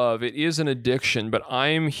not a love. It is an addiction, but I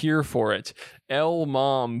am here for it. L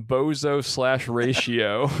mom bozo /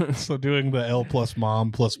 ratio. So doing the L plus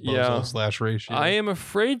mom plus bozo / ratio. I am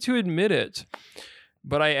afraid to admit it,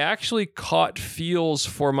 but I actually caught feels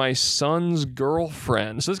for my son's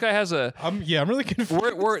girlfriend. So this guy has I'm really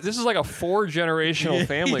confused. this is like a 4-generational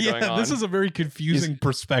family going on. This is a very confusing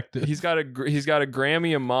perspective. He's got a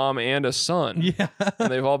Grammy, a mom, and a son. Yeah. And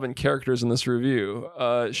they've all been characters in this review.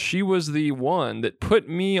 She was the one that put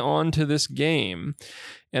me onto this game,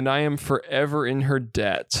 and I am forever in her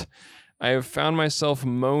debt. I have found myself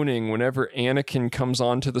moaning whenever Anakin comes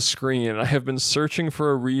onto the screen, and I have been searching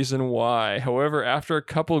for a reason why. However, after a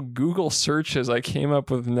couple Google searches, I came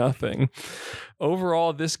up with nothing.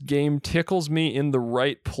 Overall, this game tickles me in the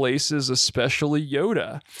right places, especially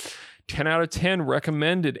Yoda. 10 out of 10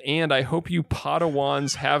 recommended, and I hope you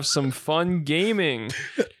Padawans have some fun gaming.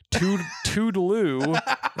 Toodaloo,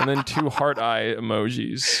 and then 2 heart eye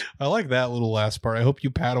emojis. I like that little last part. I hope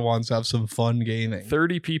you Padawans have some fun gaming.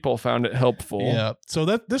 30 people found it helpful. Yeah. So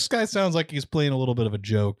this guy sounds like he's playing a little bit of a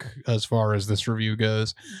joke as far as this review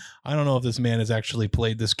goes. I don't know if this man has actually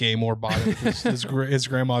played this game or bought it with his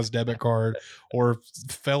grandma's debit card or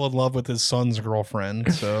fell in love with his son's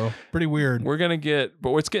girlfriend. So pretty weird.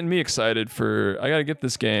 But what's getting me excited I gotta get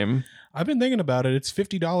this game. I've been thinking about it. It's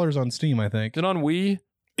 $50 on Steam, I think. Is it on Wii?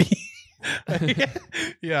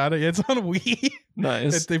 Yeah, it's on Wii.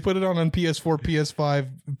 Nice. They put it on PS4, PS5,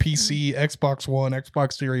 PC, Xbox One,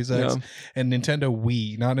 Xbox Series X, and Nintendo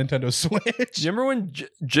Wii, not Nintendo Switch. Do you remember when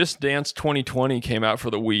Just Dance 2020 came out for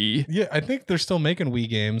the Wii? Yeah, I think they're still making Wii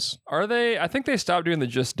games. Are they? I think they stopped doing the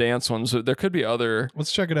Just Dance ones. There could be other.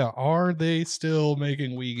 Let's check it out. Are they still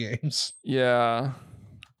making Wii games? Yeah.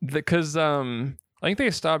 Because I think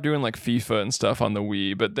they stopped doing like FIFA and stuff on the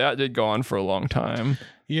Wii, but that did go on for a long time.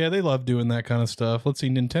 Yeah, they love doing that kind of stuff. Let's see,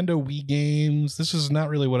 Nintendo Wii games. This is not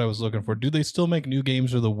really what I was looking for. Do they still make new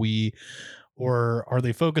games for the Wii, or are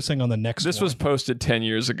they focusing on the next This one? was posted 10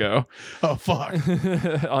 years ago Oh, fuck.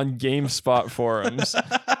 on GameSpot forums.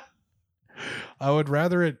 I would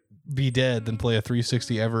rather it be dead than play a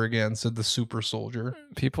 360 ever again, said the Super Soldier.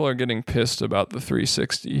 People are getting pissed about the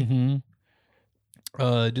 360.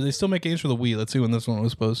 Mm-hmm. Do they still make games for the Wii? Let's see when this one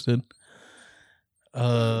was posted.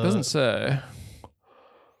 Doesn't say.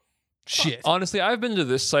 Shit. Honestly, I've been to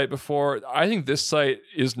this site before. I think this site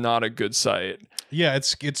is not a good site. Yeah,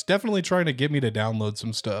 it's definitely trying to get me to download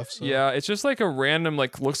some stuff. So. Yeah, it's just like a random,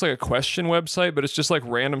 like, looks like a question website, but it's just like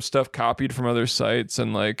random stuff copied from other sites.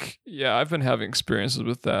 And like, yeah, I've been having experiences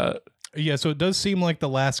with that. Yeah, so it does seem like the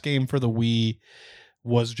last game for the Wii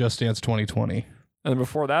was Just Dance 2020. And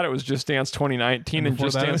before that, it was Just Dance 2019 and before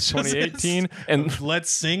Just that, it Dance was Just 2018. And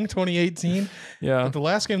Let's Sing 2018. yeah, But the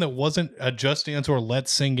last game that wasn't a Just Dance or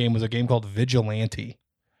Let's Sing game was a game called Vigilante.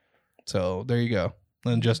 So there you go.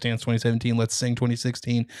 Then Just Dance 2017, Let's Sing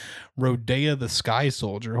 2016, Rodea the Sky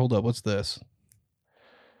Soldier. Hold up, what's this?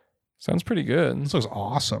 sounds pretty good. This looks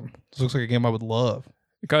awesome. This looks like a game I would love.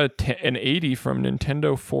 It got an 80 from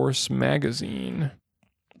Nintendo Force magazine.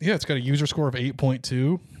 Yeah, it's got a user score of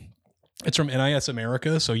 8.2. It's from NIS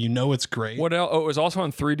America, so you know it's great. What else? Oh, it was also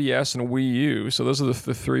on 3DS and Wii U. So those are the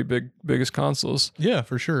three biggest consoles. Yeah,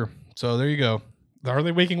 for sure. So there you go. Are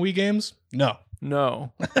they making Wii games? No.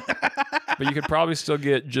 No. But you could probably still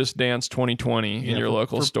get Just Dance 2020 in your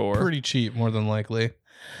local store. Pretty cheap, more than likely.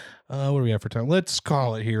 What do we have for time? Let's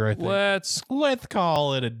call it here, I think. Let's. Let's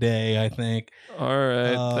call it a day, I think. All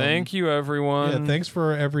right. Thank you, everyone. Yeah, thanks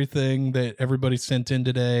for everything that everybody sent in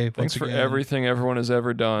today. Thanks for again. everything everyone has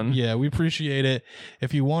ever done. Yeah, we appreciate it.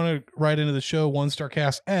 If you want to write into the show,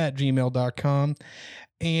 onestarcast@gmail.com.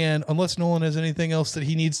 And unless Nolan has anything else that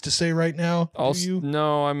he needs to say right now, do you?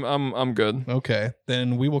 No, I'm good. Okay,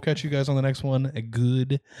 then we will catch you guys on the next one.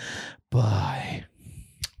 Goodbye.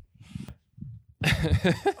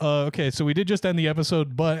 Okay, so we did just end the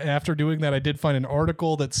episode, but after doing that, I did find an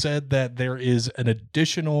article that said that there is an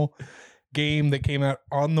additional game that came out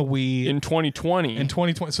on the Wii In 2020. in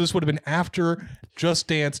 2020. So this would have been after Just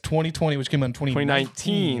Dance 2020, which came out in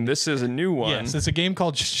 2019. This is a new one. Yes, it's a game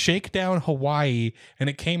called Shakedown Hawaii, and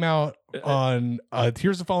it came out on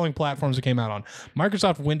here's the following platforms it came out on: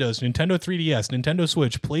 Microsoft Windows, Nintendo 3DS, Nintendo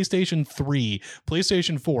Switch, PlayStation 3,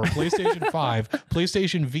 PlayStation 4, PlayStation 5,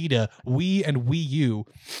 PlayStation Vita, Wii, and Wii U.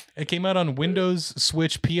 It came out on Windows,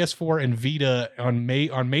 Switch, PS4, and Vita on May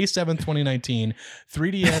 7th, 2019,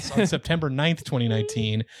 3DS on September 9th,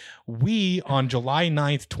 2019, Wii on July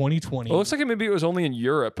 9th, 2020. Well, it looks like maybe it was only in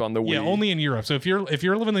Europe on the Wii. Yeah, only in Europe. So if you're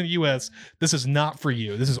living in the US, this is not for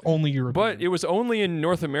you. This is only Europe. But it was only in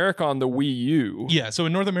North America on the Wii U. Yeah, so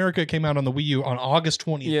in North America, it came out on the Wii U on August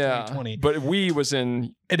 20th, Yeah, 2020. but Wii was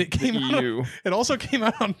in And it came the out. EU. It also came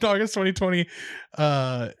out on August 2020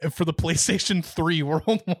 for the PlayStation 3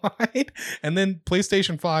 worldwide, and then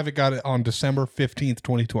PlayStation 5. It got it on December 15th,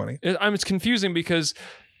 2020. It's confusing because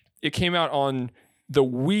it came out on the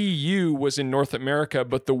Wii U was in North America,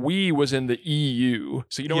 but the Wii was in the EU.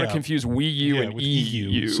 So you don't want Yeah. to confuse Wii U Yeah, and with EU,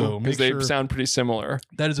 EU, so because make they sure- sound pretty similar.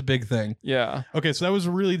 That is a big thing. Yeah. Okay, so that was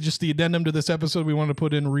really just the addendum to this episode. We wanted to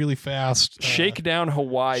put in really fast. Shakedown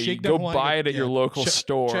Hawaii. Shakedown Go Hawaii, buy it at your local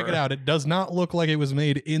store. Check it out. It does not look like it was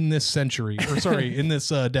made in this century, or sorry, in this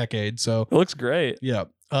decade. So It looks great. yeah.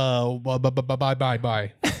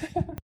 Bye.